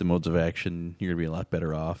rotate the modes of action, you're going to be a lot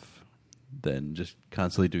better off than just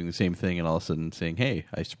constantly doing the same thing and all of a sudden saying, hey,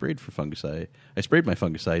 I sprayed my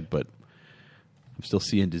fungicide, but I'm still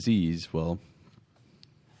seeing disease. Well,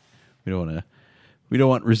 we don't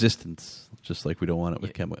want resistance, just like we don't want it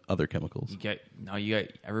with other chemicals.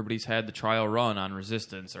 Everybody's had the trial run on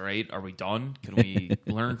resistance. All right, are we done? Can we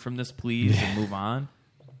learn from this, please, and move on?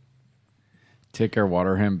 Take our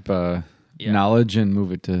water hemp knowledge and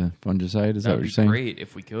move it to fungicide. Is that what you're saying? Great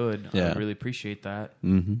if we could. Yeah. I'd really appreciate that.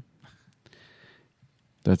 Mm-hmm.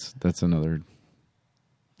 That's another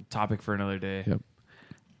Topic for another day. Yep.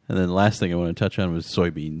 And then the last thing I want to touch on was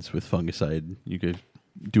soybeans with fungicide. You guys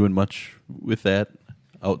doing much with that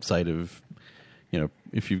outside of,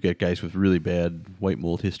 if you've got guys with really bad white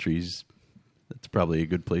mold histories, that's probably a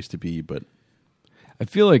good place to be. But I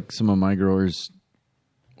feel like some of my growers,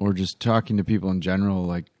 or just talking to people in general,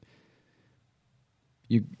 like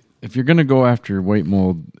if you're going to go after white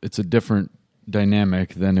mold, it's a different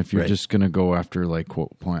dynamic than if you're Right. just going to go after like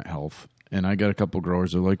quote plant health. And I got a couple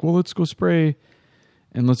growers that are like, well, let's go spray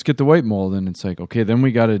and let's get the white mold. And it's like, okay, then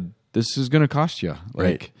this is going to cost you.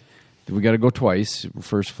 Like, we got to go twice,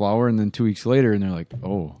 first flower and then 2 weeks later. And they're like,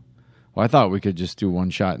 oh, well, I thought we could just do one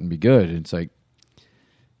shot and be good. It's like,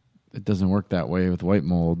 it doesn't work that way with white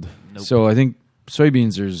mold. Nope. So I think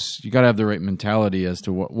soybeans, you got to have the right mentality as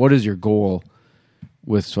to what is your goal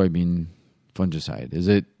with soybean fungicide. Is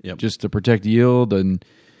it just to protect yield and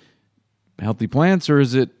healthy plants, or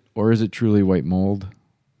is it truly white mold?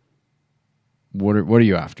 What are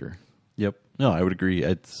you after? Yep. No, I would agree.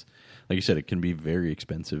 It's like you said, it can be very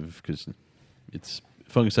expensive because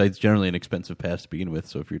fungicide's generally an expensive pass to begin with.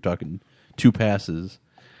 So if you're talking 2 passes,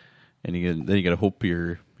 and then you got to hope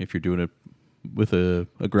if you're doing it with a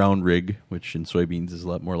ground rig, which in soybeans is a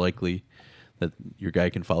lot more likely, that your guy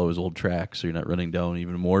can follow his old track, so you're not running down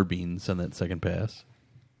even more beans on that second pass.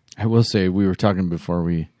 I will say, we were talking before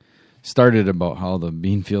we started about how the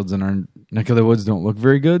bean fields in our neck of the woods don't look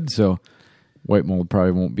very good, so white mold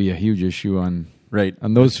probably won't be a huge issue on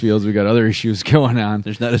those fields. We got other issues going on.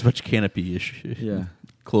 There's not as much canopy issue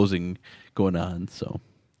closing going on. So,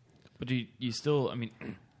 But you still,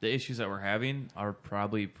 the issues that we're having are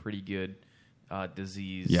probably pretty good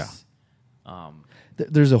disease. Yeah.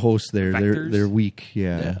 There's a host there. Vectors? They're weak.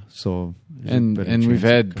 Yeah. So And there's a better we've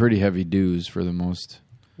chance had of- pretty heavy dews for the most.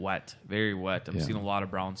 Wet, very wet. I'm Yeah. seeing a lot of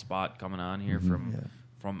brown spot coming on here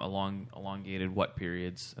from elongated wet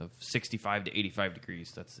periods of 65 to 85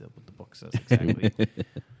 degrees. That's what the book says exactly.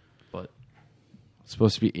 But It's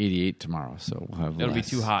supposed to be 88 tomorrow, so we'll have it'll be less.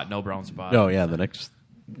 too hot. No brown spot. oh yeah, the next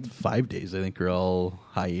 5 days I think are all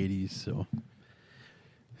high 80s. So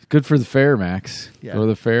Good for the fair, Max. Yeah. Go to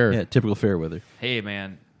the fair. yeah, typical fair weather. Hey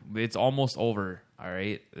man, it's almost over. All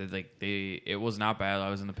right, it was not bad.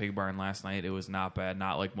 I was in the pig barn last night. It was not bad.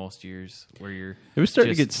 Not like most years where you're. It was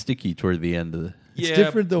starting to just- get sticky toward the end of the. It's Yeah,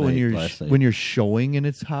 different though when night you're last night. when you're showing and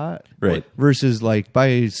it's hot, Right. Versus like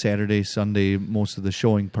by Saturday, Sunday, most of the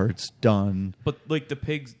showing part's done. But like the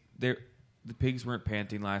pigs weren't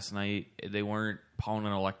panting last night. They weren't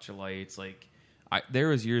pounding electrolytes. Like there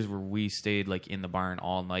was years where we stayed like in the barn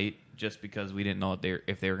all night just because we didn't know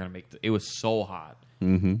if they were going to make it was so hot.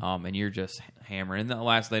 Mm-hmm. And you're just hammering. And the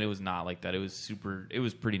last night it was not like that. It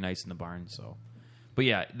was pretty nice in the barn. So, but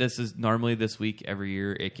yeah, this is normally this week every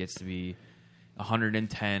year it gets to be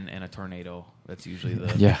 110 and a tornado. That's usually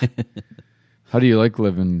the Yeah. How do you like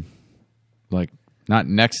living, like, not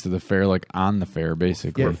next to the fair, like on the fair,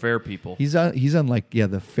 basically? we're fair people. He's on like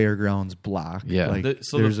the fairgrounds block. Yeah. like,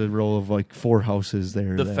 So there's a row of like 4 houses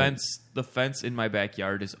there. The that- fence in my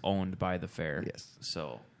backyard is owned by the fair. Yes.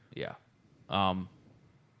 So yeah,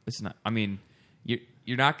 it's not.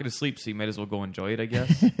 You're not going to sleep, so you might as well go enjoy it. I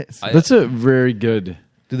guess. That's a very good.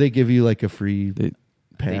 Do they give you like a free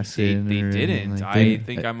pass They in. or anything didn't. like I that.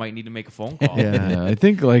 think I might need to make a phone call. Yeah. Yeah, I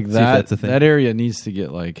think like See if that's a thing. that area needs to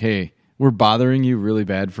get like, hey, we're bothering you really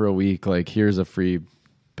bad for a week. Like, here's a free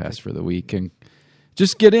pass for the week, and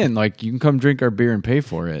just get in. Like, you can come drink our beer and pay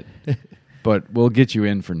for it, but we'll get you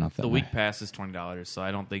in for nothing. The week pass is $20, so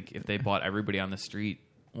I don't think if they bought everybody on the street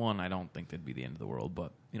one, I don't think that'd be the end of the world.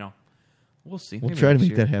 But we'll see. We'll Maybe try to next make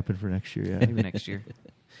year. that happen for next year. Yeah. Maybe next year.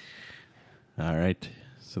 All right.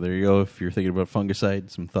 So there you go. If you're thinking about fungicide,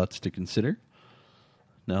 some thoughts to consider.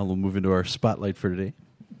 Now we'll move into our spotlight for today.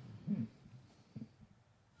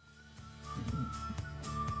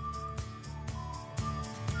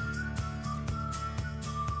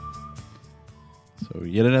 So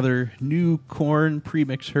yet another new corn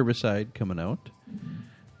premix herbicide coming out.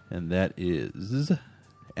 And that is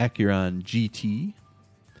Acuron GT.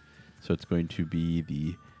 So it's going to be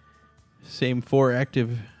the same 4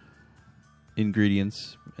 active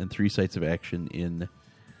ingredients and 3 sites of action in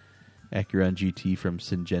Acuron GT from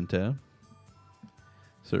Syngenta.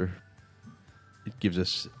 So it gives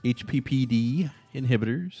us HPPD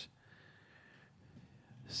inhibitors,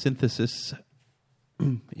 synthesis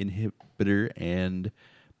inhibitor, and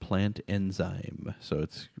plant enzyme. So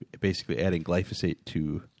it's basically adding glyphosate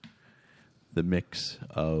to the mix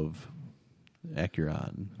of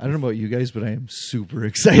Acuron. I don't know about you guys, but I am super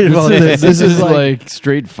excited about this. This is like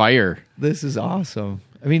straight fire. This is awesome.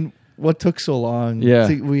 I mean, what took so long? Yeah.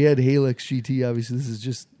 See, we had Halex GT. Obviously, this is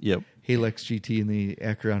just Yep. Halex GT in the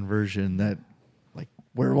Acuron version. That, like,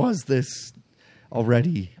 where was this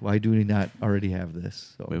already? Why do we not already have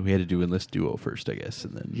this? So, We had to do Enlist Duo first, I guess,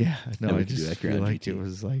 and then yeah, no, then we I could do just Acuron feel like GT. it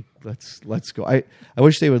was like let's go. I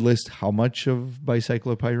wish they would list how much of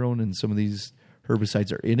bicyclopyrone and some of these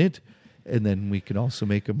herbicides are in it, and then we can also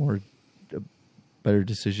make a better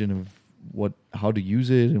decision of how to use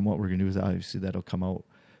it and what we're going to do with it. Obviously, that'll come out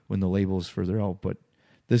when the label is further out. But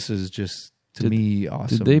this is just to me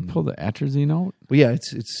awesome. Did they pull the atrazine out? Well, yeah,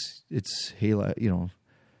 it's Halo.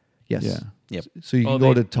 Yes. Yeah. Yep. So you Oh, can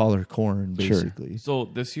go they- to taller corn Sure. basically. So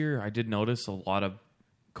this year, I did notice a lot of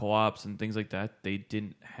co-ops and things like that. They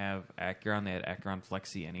didn't have Acuron; they had Acuron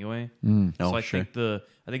Flexi anyway. Mm. Oh, So I sure. think the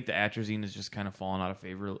atrazine is just kind of falling out of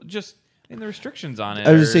favor. Just in the restrictions on it.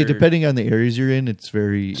 I would just say, are- depending on the areas you're in, it's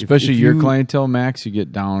very Especially if your you- clientele, Max, you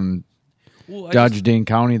get down Well, I Dodge just- Dane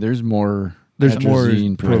County. There's more. There's more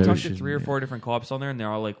atrazine I prohibition. talked to prohibition. 3 or 4 different co-ops on there, and they're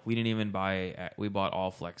all like, "We didn't even buy. We bought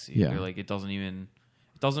all Flexi." Yeah. They're like, "It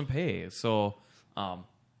doesn't pay." So,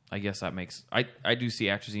 I guess that makes. I do see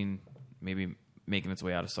atrazine maybe making its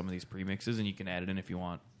way out of some of these premixes, and you can add it in if you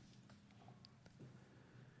want.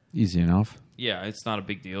 Easy enough. Yeah, it's not a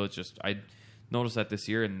big deal. It's just I noticed that this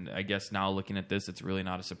year, and I guess now looking at this, it's really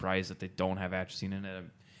not a surprise that they don't have atrazine in it. It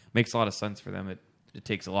makes a lot of sense for them. It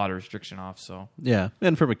takes a lot of restriction off. So Yeah,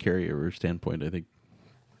 and from a carryover standpoint, I think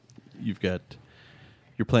you've got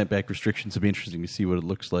your plant-back restrictions. It'll be interesting to see what it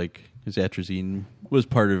looks like, because atrazine was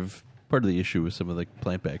part of the issue with some of the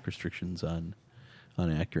plant-back restrictions on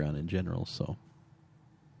Acuron in general. So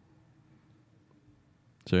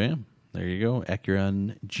yeah, there you go,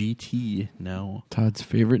 Acuron GT now. Todd's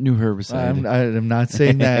favorite new herbicide. I'm not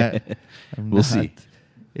saying that. We'll see.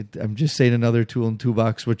 I'm just saying another tool in the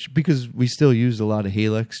toolbox, because we still use a lot of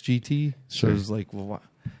Halex GT. So Sure. it's like, well, why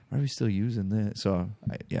are we still using that? So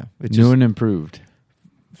it New just and improved.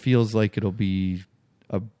 feels like it'll be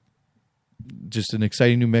just an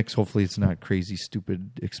exciting new mix. Hopefully, it's not crazy,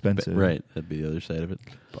 stupid, expensive. Right, that'd be the other side of it.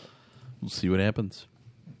 But we'll see what happens.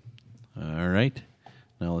 All right,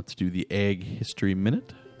 now let's do the Ag History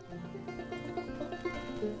Minute.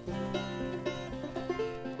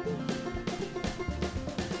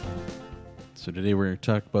 So today we're going to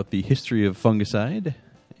talk about the history of fungicide,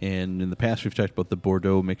 and in the past we've talked about the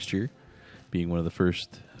Bordeaux mixture being one of the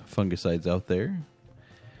first fungicides out there.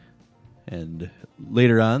 And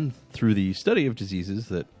later on, through the study of diseases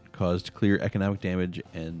that caused clear economic damage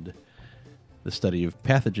and the study of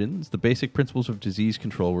pathogens, the basic principles of disease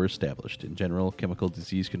control were established. In general, chemical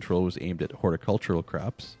disease control was aimed at horticultural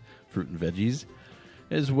crops, fruit and veggies,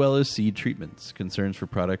 as well as seed treatments. Concerns for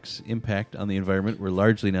products' impact on the environment were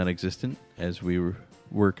largely non-existent, as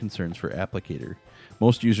were concerns for applicator.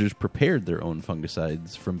 Most users prepared their own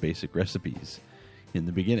fungicides from basic recipes in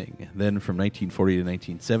the beginning. Then from 1940 to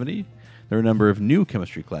 1970, there were a number of new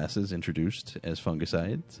chemistry classes introduced as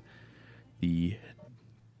fungicides. The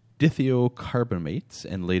dithiocarbamates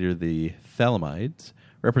and later the phthalamides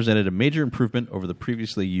represented a major improvement over the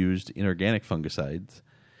previously used inorganic fungicides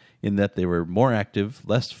in that they were more active,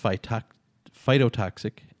 less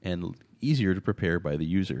phytotoxic, and easier to prepare by the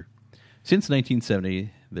user. Since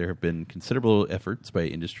 1970, there have been considerable efforts by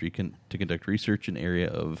industry to conduct research in area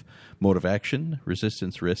of mode of action,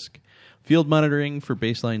 resistance risk, field monitoring for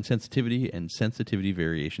baseline sensitivity, and sensitivity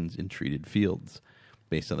variations in treated fields.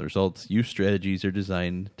 Based on the results, use strategies are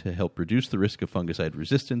designed to help reduce the risk of fungicide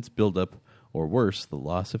resistance, buildup, or worse, the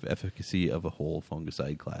loss of efficacy of a whole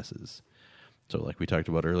fungicide classes. So like we talked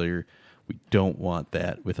about earlier, we don't want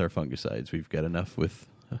that with our fungicides. We've got enough with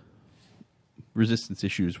resistance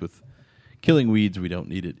issues with killing weeds. We don't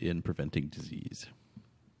need it in preventing disease.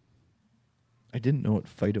 I didn't know what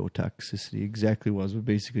phytotoxicity exactly was, but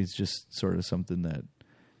basically it's just sort of something that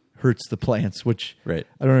hurts the plants, which Right.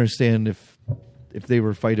 I don't understand if they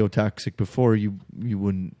were phytotoxic before,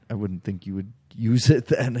 I wouldn't think you would use it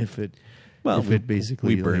then if it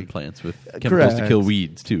basically we burn like, plants with chemicals to correct. kill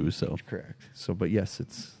weeds too. So Correct. So, but yes,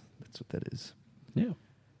 that's what that is. yeah.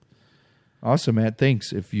 Awesome, Matt.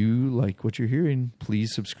 Thanks. If you like what you're hearing,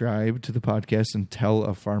 please subscribe to the podcast and tell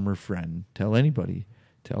a farmer friend. Tell anybody.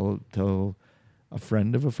 Tell a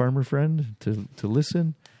friend of a farmer friend to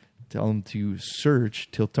listen. Tell them to search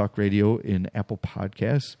Tilt Talk Radio in Apple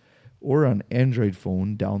Podcasts or on Android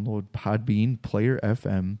phone. Download Podbean, Player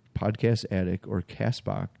FM, Podcast Addict, or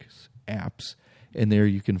Castbox apps, and there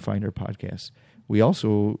you can find our podcast.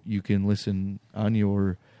 You can listen on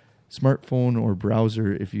your smartphone or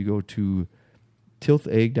browser if you go to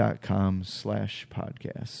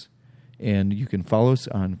tilthegg.com/podcasts. And you can follow us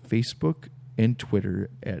on Facebook and Twitter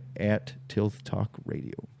at Tilt Talk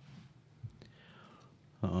Radio.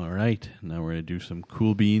 All right. Now we're going to do some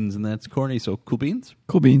cool beans, and that's corny. So cool beans?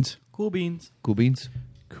 Cool beans. Cool beans. Cool beans?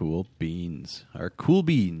 Cool beans. Our cool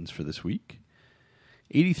beans for this week.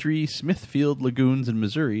 83 Smithfield lagoons in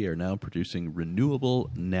Missouri are now producing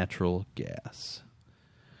renewable natural gas.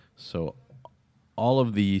 So all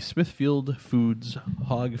of the Smithfield Foods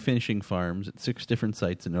hog finishing farms at 6 different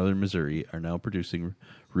sites in northern Missouri are now producing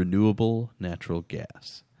renewable natural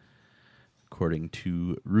gas. According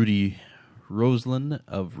to Rudy Roslin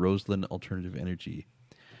of Roslin Alternative Energy.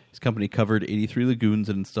 His company covered 83 lagoons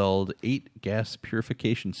and installed 8 gas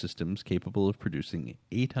purification systems capable of producing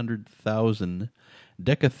 800,000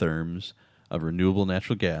 decatherms of renewable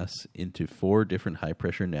natural gas into 4 different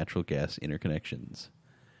high-pressure natural gas interconnections.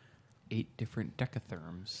 8 different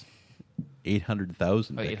decatherms.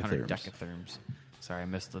 800,000 Oh, decatherms. 800 decatherms. Sorry, I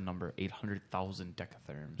missed the number. 800,000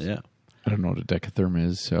 decatherms. Yeah. I don't know what a decatherm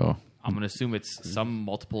is, so I'm going to assume it's some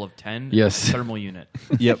multiple of 10. Yes. Thermal unit.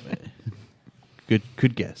 Yep.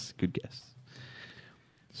 Good guess. Good guess.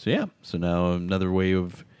 So yeah. So now another way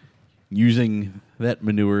of using that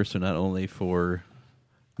manure, so not only for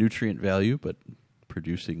nutrient value, but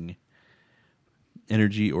producing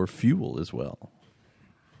energy or fuel as well.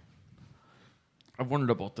 I've wondered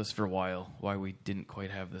about this for a while, why we didn't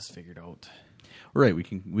quite have this figured out. Right.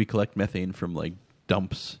 We collect methane from like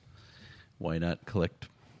dumps. Why not collect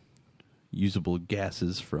usable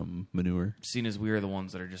gases from manure? Seeing as we are the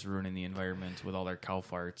ones that are just ruining the environment with all their cow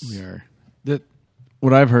farts. we are.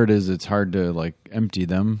 What I've heard is it's hard to like empty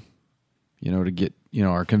them, to get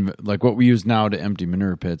our like what we use now to empty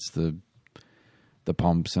manure pits, the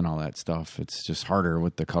pumps and all that stuff. It's just harder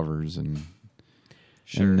with the covers and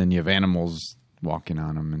then you have animals walking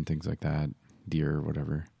on them and things like that, deer or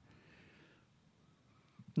whatever.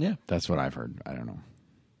 Yeah. That's what I've heard. I don't know.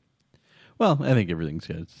 Well, I think everything's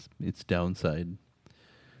got its downside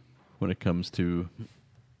when it comes to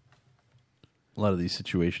a lot of these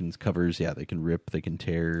situations. Covers, yeah, they can rip, they can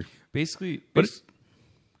tear. Basically, But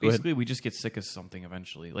basically, we just get sick of something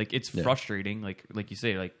eventually. Like, it's Yeah. frustrating. Like you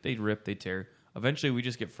say, like they rip, they tear. Eventually, we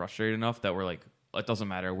just get frustrated enough that we're like, it doesn't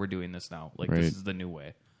matter. We're doing this now. Like, Right. this is the new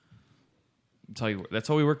way. Tell you, that's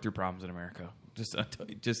how we work through problems in America. Just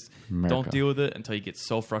America. don't deal with it until you get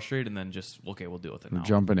so frustrated, and then just okay, we'll deal with it We're now.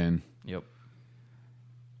 jumping in. Yep.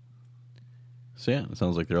 So yeah, it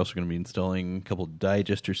sounds like they're also going to be installing a couple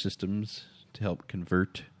digester systems to help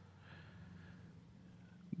convert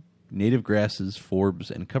native grasses, forbs,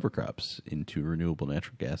 and cover crops into renewable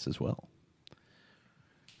natural gas as well.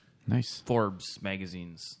 Nice. Forbes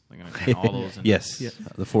magazines. They're gonna turn all those. Into, Yes,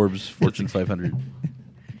 the Forbes Fortune 500.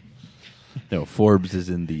 No, Forbes is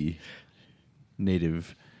in the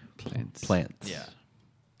native plants. Yeah.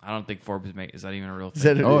 I don't think Forbes is that even a real thing? Is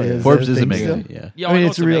that Oh, yeah. Forbes is a thing magazine. still? Yeah. Yeah, I mean, I know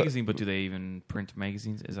it's it's a real- magazine, but do they even print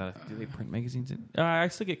magazines? Do they print magazines? I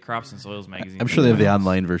still get Crops and Soils magazines. I'm sure they have the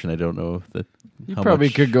online version. I don't know You how probably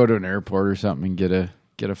much- could go to an airport or something and get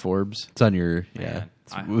a Forbes. It's on your Man,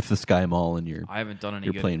 it's I- with the Sky Mall and your I haven't done any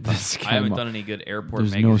your good. plane pass. I haven't done any good airport.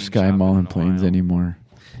 There's magazine no Sky shopping Mall in in a planes while. anymore.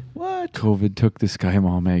 What? COVID took the Sky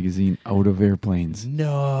Mall magazine out of airplanes.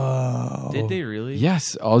 No. Did they really?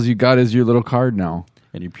 Yes, all you got is your little card now.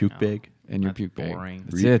 And your puke bag. and your That's puke bag. boring.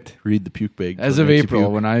 That's it. Read the puke bag. As till of it makes you April,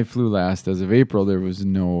 puke. when I flew last, as of April, there was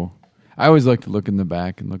no. I always like to look in the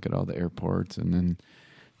back and look at all the airports and then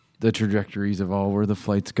the trajectories of all where the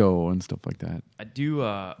flights go and stuff like that. I do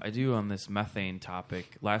on this methane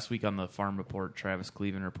topic. Last week on the Farm Report, Travis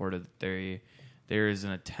Cleveland reported that there is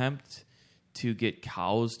an attempt to get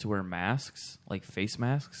cows to wear masks, like face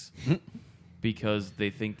masks, because they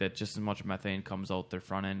think that just as much methane comes out their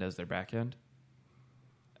front end as their back end,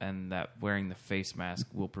 and that wearing the face mask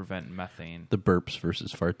will prevent methane. The burps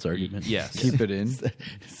versus farts argument. Yes. Keep it in.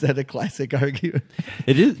 Is that a classic argument?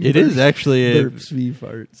 It is. It is actually a Burps v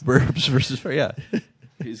farts. burps versus fart. Yeah.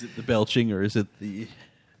 Is it the belching or is it the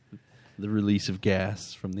release of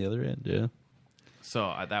gas from the other end? Yeah.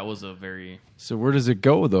 So that was a very. So where does it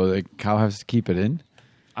go though? The cow has to keep it in.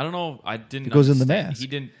 I don't know. I didn't. It goes in the understand. mask. He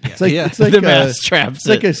didn't. Yeah. It's like Yeah. it's like The mask traps It's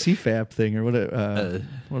like it. a CFAP thing or what?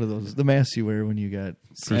 What are those? The masks you wear when you got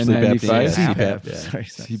Sleep N95? apnea, CPAP. CPAP, yeah. Sorry,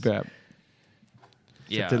 CPAP.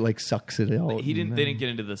 yeah. Except it like sucks it out. He didn't. and They then- didn't get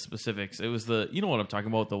into the specifics. It was the. You know what I'm talking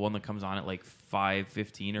about? The one that comes on at like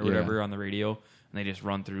 5:15 or whatever on the radio, and they just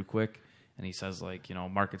run through quick. And he says like,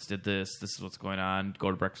 markets did this. This is what's going on. Go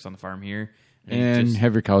to breakfast on the farm here. he And just-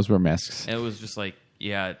 have your cows wear masks. and it was just like,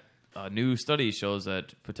 yeah. A new study shows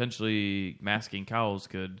that potentially masking cows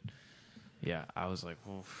could. Yeah, I was like,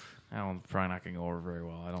 oof, that one's probably not going to go over very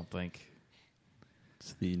well. I don't think.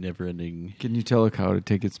 It's the never-ending. Can you tell a cow to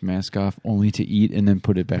take its mask off only to eat and then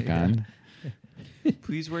put it back on?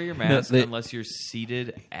 Please wear your mask they- unless you're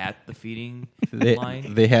seated at the feeding They,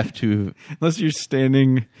 line. they have to Unless you're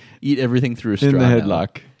standing eat everything through a straw. in the now.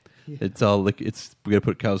 headlock. It's all we got to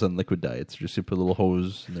put cows on liquid diets. Just you put a little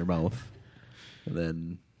hose in their mouth, and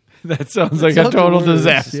then That sounds like a Sounds total worse.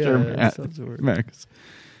 disaster, Yeah, that Matt. sounds worse. Max.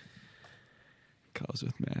 Cows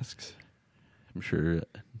with masks. I'm sure.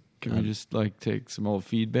 Can we just like take some old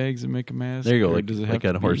feed bags and make a mask? There you go, Or like does it have like to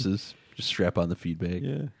on be- horses. Just strap on the feed bag.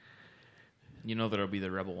 Yeah. You know there'll be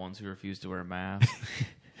the rebel ones who refuse to wear a mask.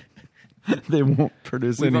 They won't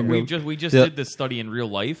produce any milk. We just Yeah. did this study in real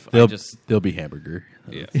life. They'll be hamburger.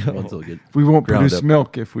 Yeah. The ones that'll get We won't ground produce up.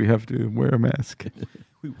 milk if we have to wear a mask.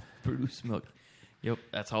 we will produce milk. Yep,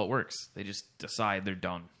 that's how it works. They just decide they're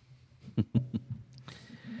done.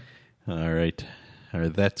 All right.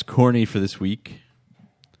 That's corny for this week.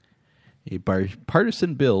 A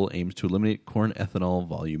bipartisan bill aims to eliminate corn ethanol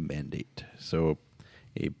volume mandate. So,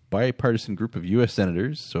 a bipartisan group of U.S.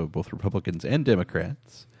 senators, so both Republicans and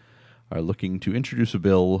Democrats, are looking to introduce a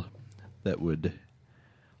bill that would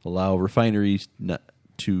allow refineries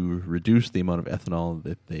to reduce the amount of ethanol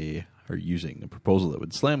that they are using. A proposal that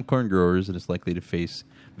would slam corn growers and is likely to face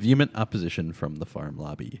vehement opposition from the farm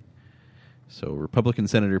lobby. So Republican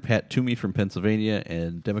Senator Pat Toomey from Pennsylvania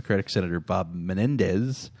and Democratic Senator Bob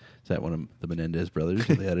Menendez, is that one of the Menendez brothers?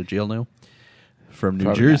 Are they out of jail now? From New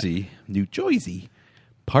Probably Jersey.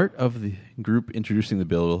 Part of the group introducing the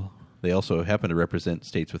bill, they also happen to represent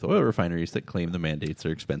states with oil refineries that claim the mandates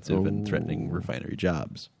are expensive and threatening refinery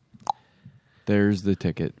jobs. There's the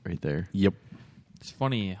ticket right there. Yep. It's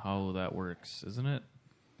funny how that works, isn't it?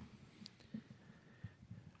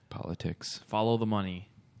 Politics. Follow the money.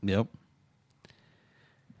 Yep.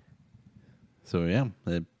 So yeah,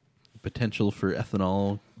 the potential for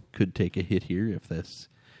ethanol could take a hit here if this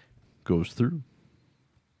goes through.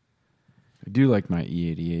 I do like my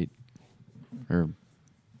E88. Or,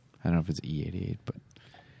 I don't know if it's E88, but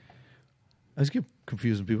I just get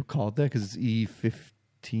confused when people call it that because it's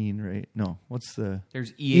E15, right? No, what's the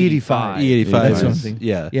There's E85. E85 That's is- something.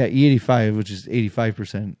 yeah. Yeah, E85, which is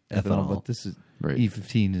 85% ethanol, Ethanol. but this is Right.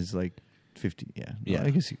 E15 is like 50. Yeah, Yeah. I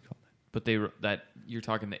guess you could call But that you're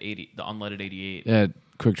talking the unleaded 88. yeah,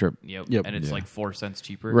 Quick Trip. Yep. Yep. And it's Yeah. like 4 cents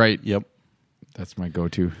cheaper. Right. Yep. That's my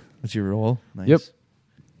go-to. that. That's your roll. Nice. Yep.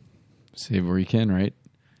 Save where you can, right?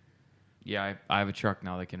 Yeah, I have a truck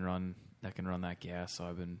now that can run that gas, so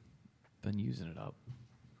I've been using it up.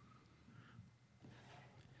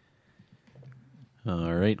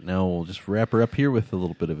 All right, now we'll just wrap her up here with a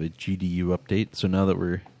little bit of a GDU update. So now that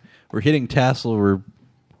we're hitting tassel, we're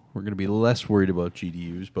going to be less worried about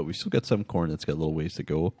GDUs, but we still got some corn that's got a little ways to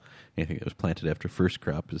go. Anything that was planted after first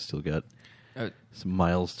crop has still got some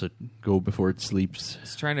miles to go before it sleeps. I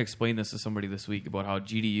was trying to explain this to somebody this week about how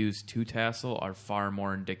GDUs to tassel are far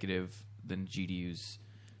more indicative than GDUs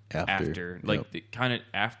after. Like Yep. the kind of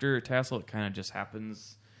after tassel, it kind of just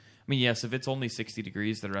happens. I mean, yes, if it's only 60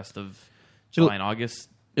 degrees the rest of July and August,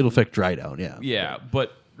 It'll affect dry down, yeah. yeah.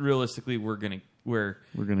 But realistically, we're gonna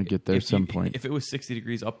get there at some point. If it was 60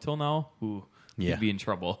 degrees up till now, Yeah. we'd be in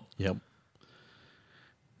trouble. Yep.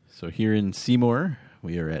 So here in Seymour,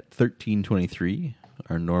 we are at 1323.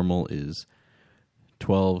 Our normal is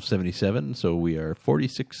 1277, so we are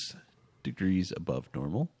 46 degrees above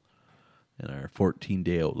normal. And our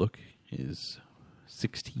 14-day outlook is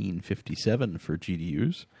 1657 for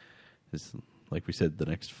GDUs. It's, like we said, the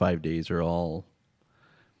next 5 days are all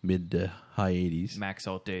mid to high 80s. Max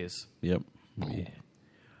out days. Yep.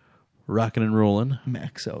 Rocking and rolling.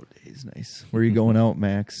 Max out days, nice. Where are you going out,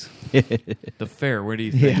 Max? The fair. Where do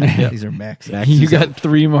you think? Yeah, these are Max. Max You is got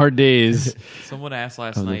 3 more days. Someone asked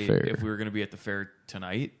last Of the night fair. if we were going to be at the fair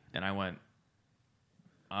tonight, and I went.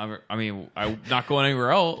 I'm not going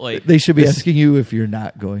anywhere else. Like They should be asking you if you're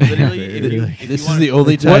not going. literally, if you This is want- the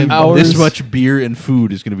only What time this hours? much beer and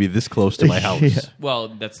food is going to be this close to my house. Yeah. Well,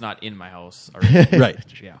 that's not in my house. Already.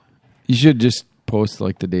 Right. Yeah. You should just post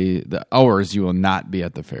like the hours you will not be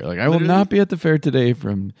at the fair. Like I will Literally- not be at the fair today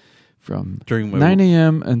from During my 9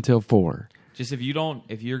 a.m. until 4. Just if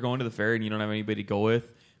you're going to the fair and you don't have anybody to go with,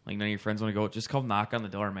 like none of your friends want to go, just come knock on the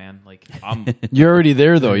door, man. Like You're already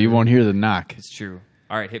there though. You won't hear the knock. it's true.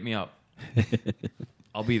 All right, hit me up.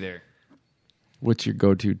 I'll be there. What's your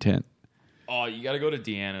go-to tent? Oh, you got to go to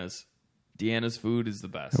Deanna's. Deanna's food is the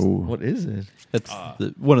best. Oh, What is it? That's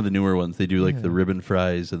one of the newer ones. They do like the ribbon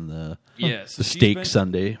fries and the Yes. the steak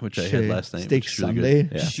sundae, which I had last night. Steak which is really sundae?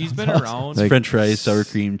 good. Yeah. She's been around. Like- French fries, sour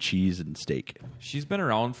cream, cheese, and steak. She's been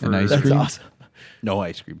around for And ice That's cream? awesome. No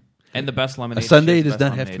ice cream. and the best A lemonade. sundae She has the does best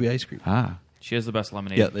not have to be lemonade. ice cream. She has the best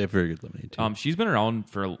lemonade. Yeah, they have very good lemonade too. She's been around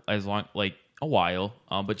for as long, like a while.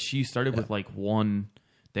 But she started with like one.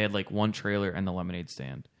 They had like one trailer and the lemonade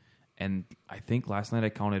stand, and I think last night I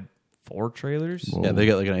counted 4 trailers. Whoa. Yeah, they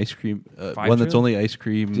got like an ice cream, 5 one that's trail? only ice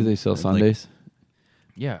cream. do they sell and, like- Sundays?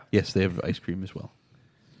 Yeah, yes, they have ice cream as well.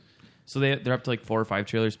 so they're up to like 4 or 5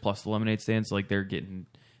 trailers plus the lemonade stand. So like they're getting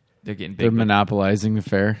big. They're but monopolizing the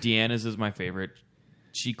fair. Deanna's is my favorite.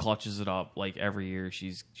 She clutches it up like every year.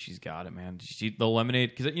 She's got it, man. The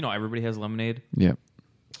lemonade, because everybody has lemonade. Yep.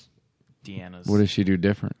 Deanna's. What does she do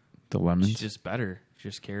different? The She's lemons. just better. She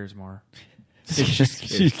just cares more.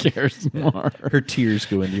 She cares more. Her tears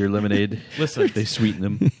go into your lemonade. Listen, They sweeten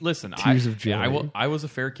them. Listen, Tears of joy. I was a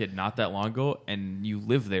fair kid not that long ago, and you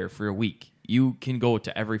live there for a week. You can go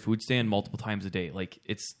to every food stand multiple times a day. Like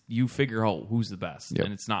you figure out who's the best, Yep.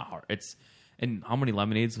 and it's not hard. And how many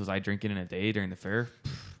lemonades was I drinking in a day during the fair?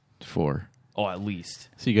 4. Oh, at least.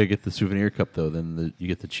 So you got to get the souvenir cup though. Then you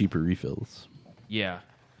get the cheaper refills. Yeah.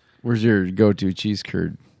 Where's your go-to cheese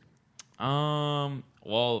curd?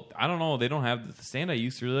 Well, I don't know. They don't have the stand I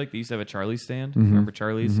used to really like. They used to have a Charlie's stand. Remember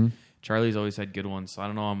Charlie's? Charlie's always had good ones. So I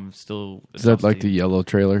don't know. I'm still. Is that like the adjusting. yellow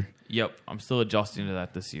trailer? Yep. I'm still adjusting to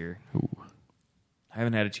that this year. Ooh. I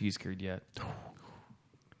haven't had a cheese curd yet.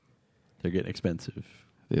 They're getting expensive.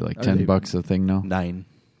 They like Are they- $10 a thing now. 9.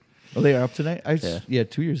 Oh, they are up tonight. Yeah.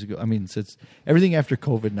 2 years ago. I mean, since everything after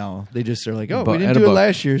COVID now, they just are like, oh, But we didn't at do a it buck.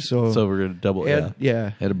 last year, so So we're gonna double.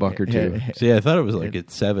 yeah. At a buck or two. So yeah, I thought it was like at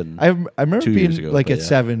 7. I remember 2 years being ago, like but at yeah.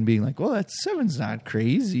 7, being like, well, that 7's not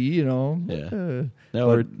crazy, Yeah.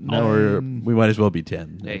 Now but we might as well be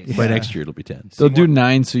 10. Hey. By Yeah. next year it'll be 10. They'll do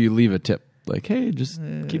 9 so you leave a tip. Like, hey, just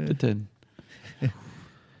keep the 10.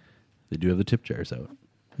 They do have the tip jars out.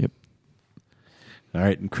 Yep. All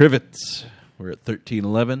right, and Crivets, we're at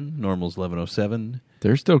 1311. Normal's 1107.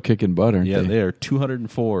 They're still kicking butt, aren't Yeah, they? they are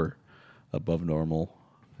 204 above normal,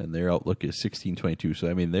 and their outlook is 1622. So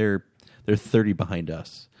I mean, they're 30 behind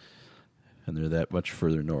us, and they're that much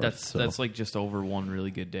further north. That's like just over one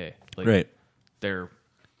really good day. Like right. They're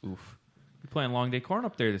oof. We're playing long day corn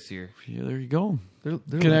up there this year. Yeah, there you go. they're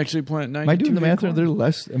Can like- actually plant 92. Am I doing the math? corn. They're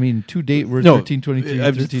less. I mean, to date, we're No,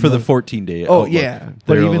 1323. for the 14-day. Oh outlook, yeah,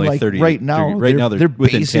 but they're even only like 30 right now, right now they're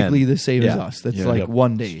within basically 10. the same as Yeah. us. That's Yeah. like Yep.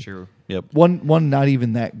 one day. It's true. Yep. One not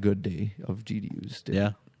even that good day of GDUs. Still.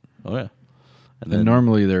 Yeah. Oh yeah. And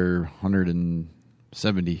normally they're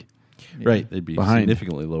 170. right, they'd be Behind.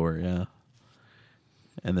 significantly lower. Yeah.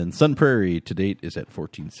 And then Sun Prairie to date is at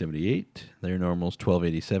 1478. Their normal's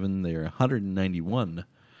 1287. They're 191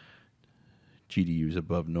 GDUs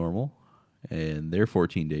above normal, and their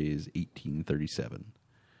 14-day is 1837.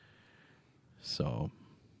 So,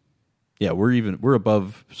 yeah, we're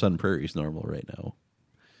above Sun Prairie's normal right now.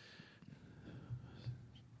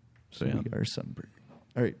 So yeah, We are sunburned.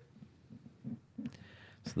 All right.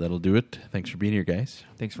 so that'll do it. Thanks for being here, guys.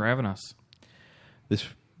 Thanks for having us. This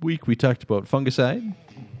week we talked about fungicide.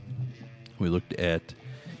 We looked at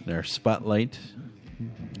in our spotlight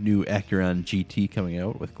new Acuron GT coming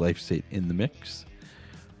out with glyphosate in the mix.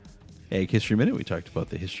 Ag History Minute, we talked about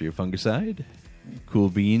the history of fungicide. Cool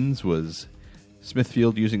Beans was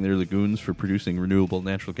Smithfield using their lagoons for producing renewable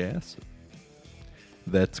natural gas.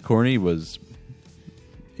 That's Corny was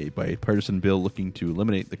a bipartisan bill looking to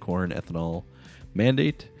eliminate the corn ethanol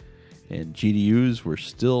mandate. And GDUs were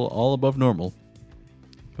still all above normal.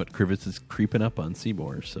 But Crivets is creeping up on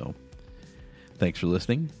Seymour, so thanks for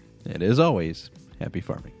listening. And as always, happy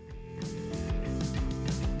farming.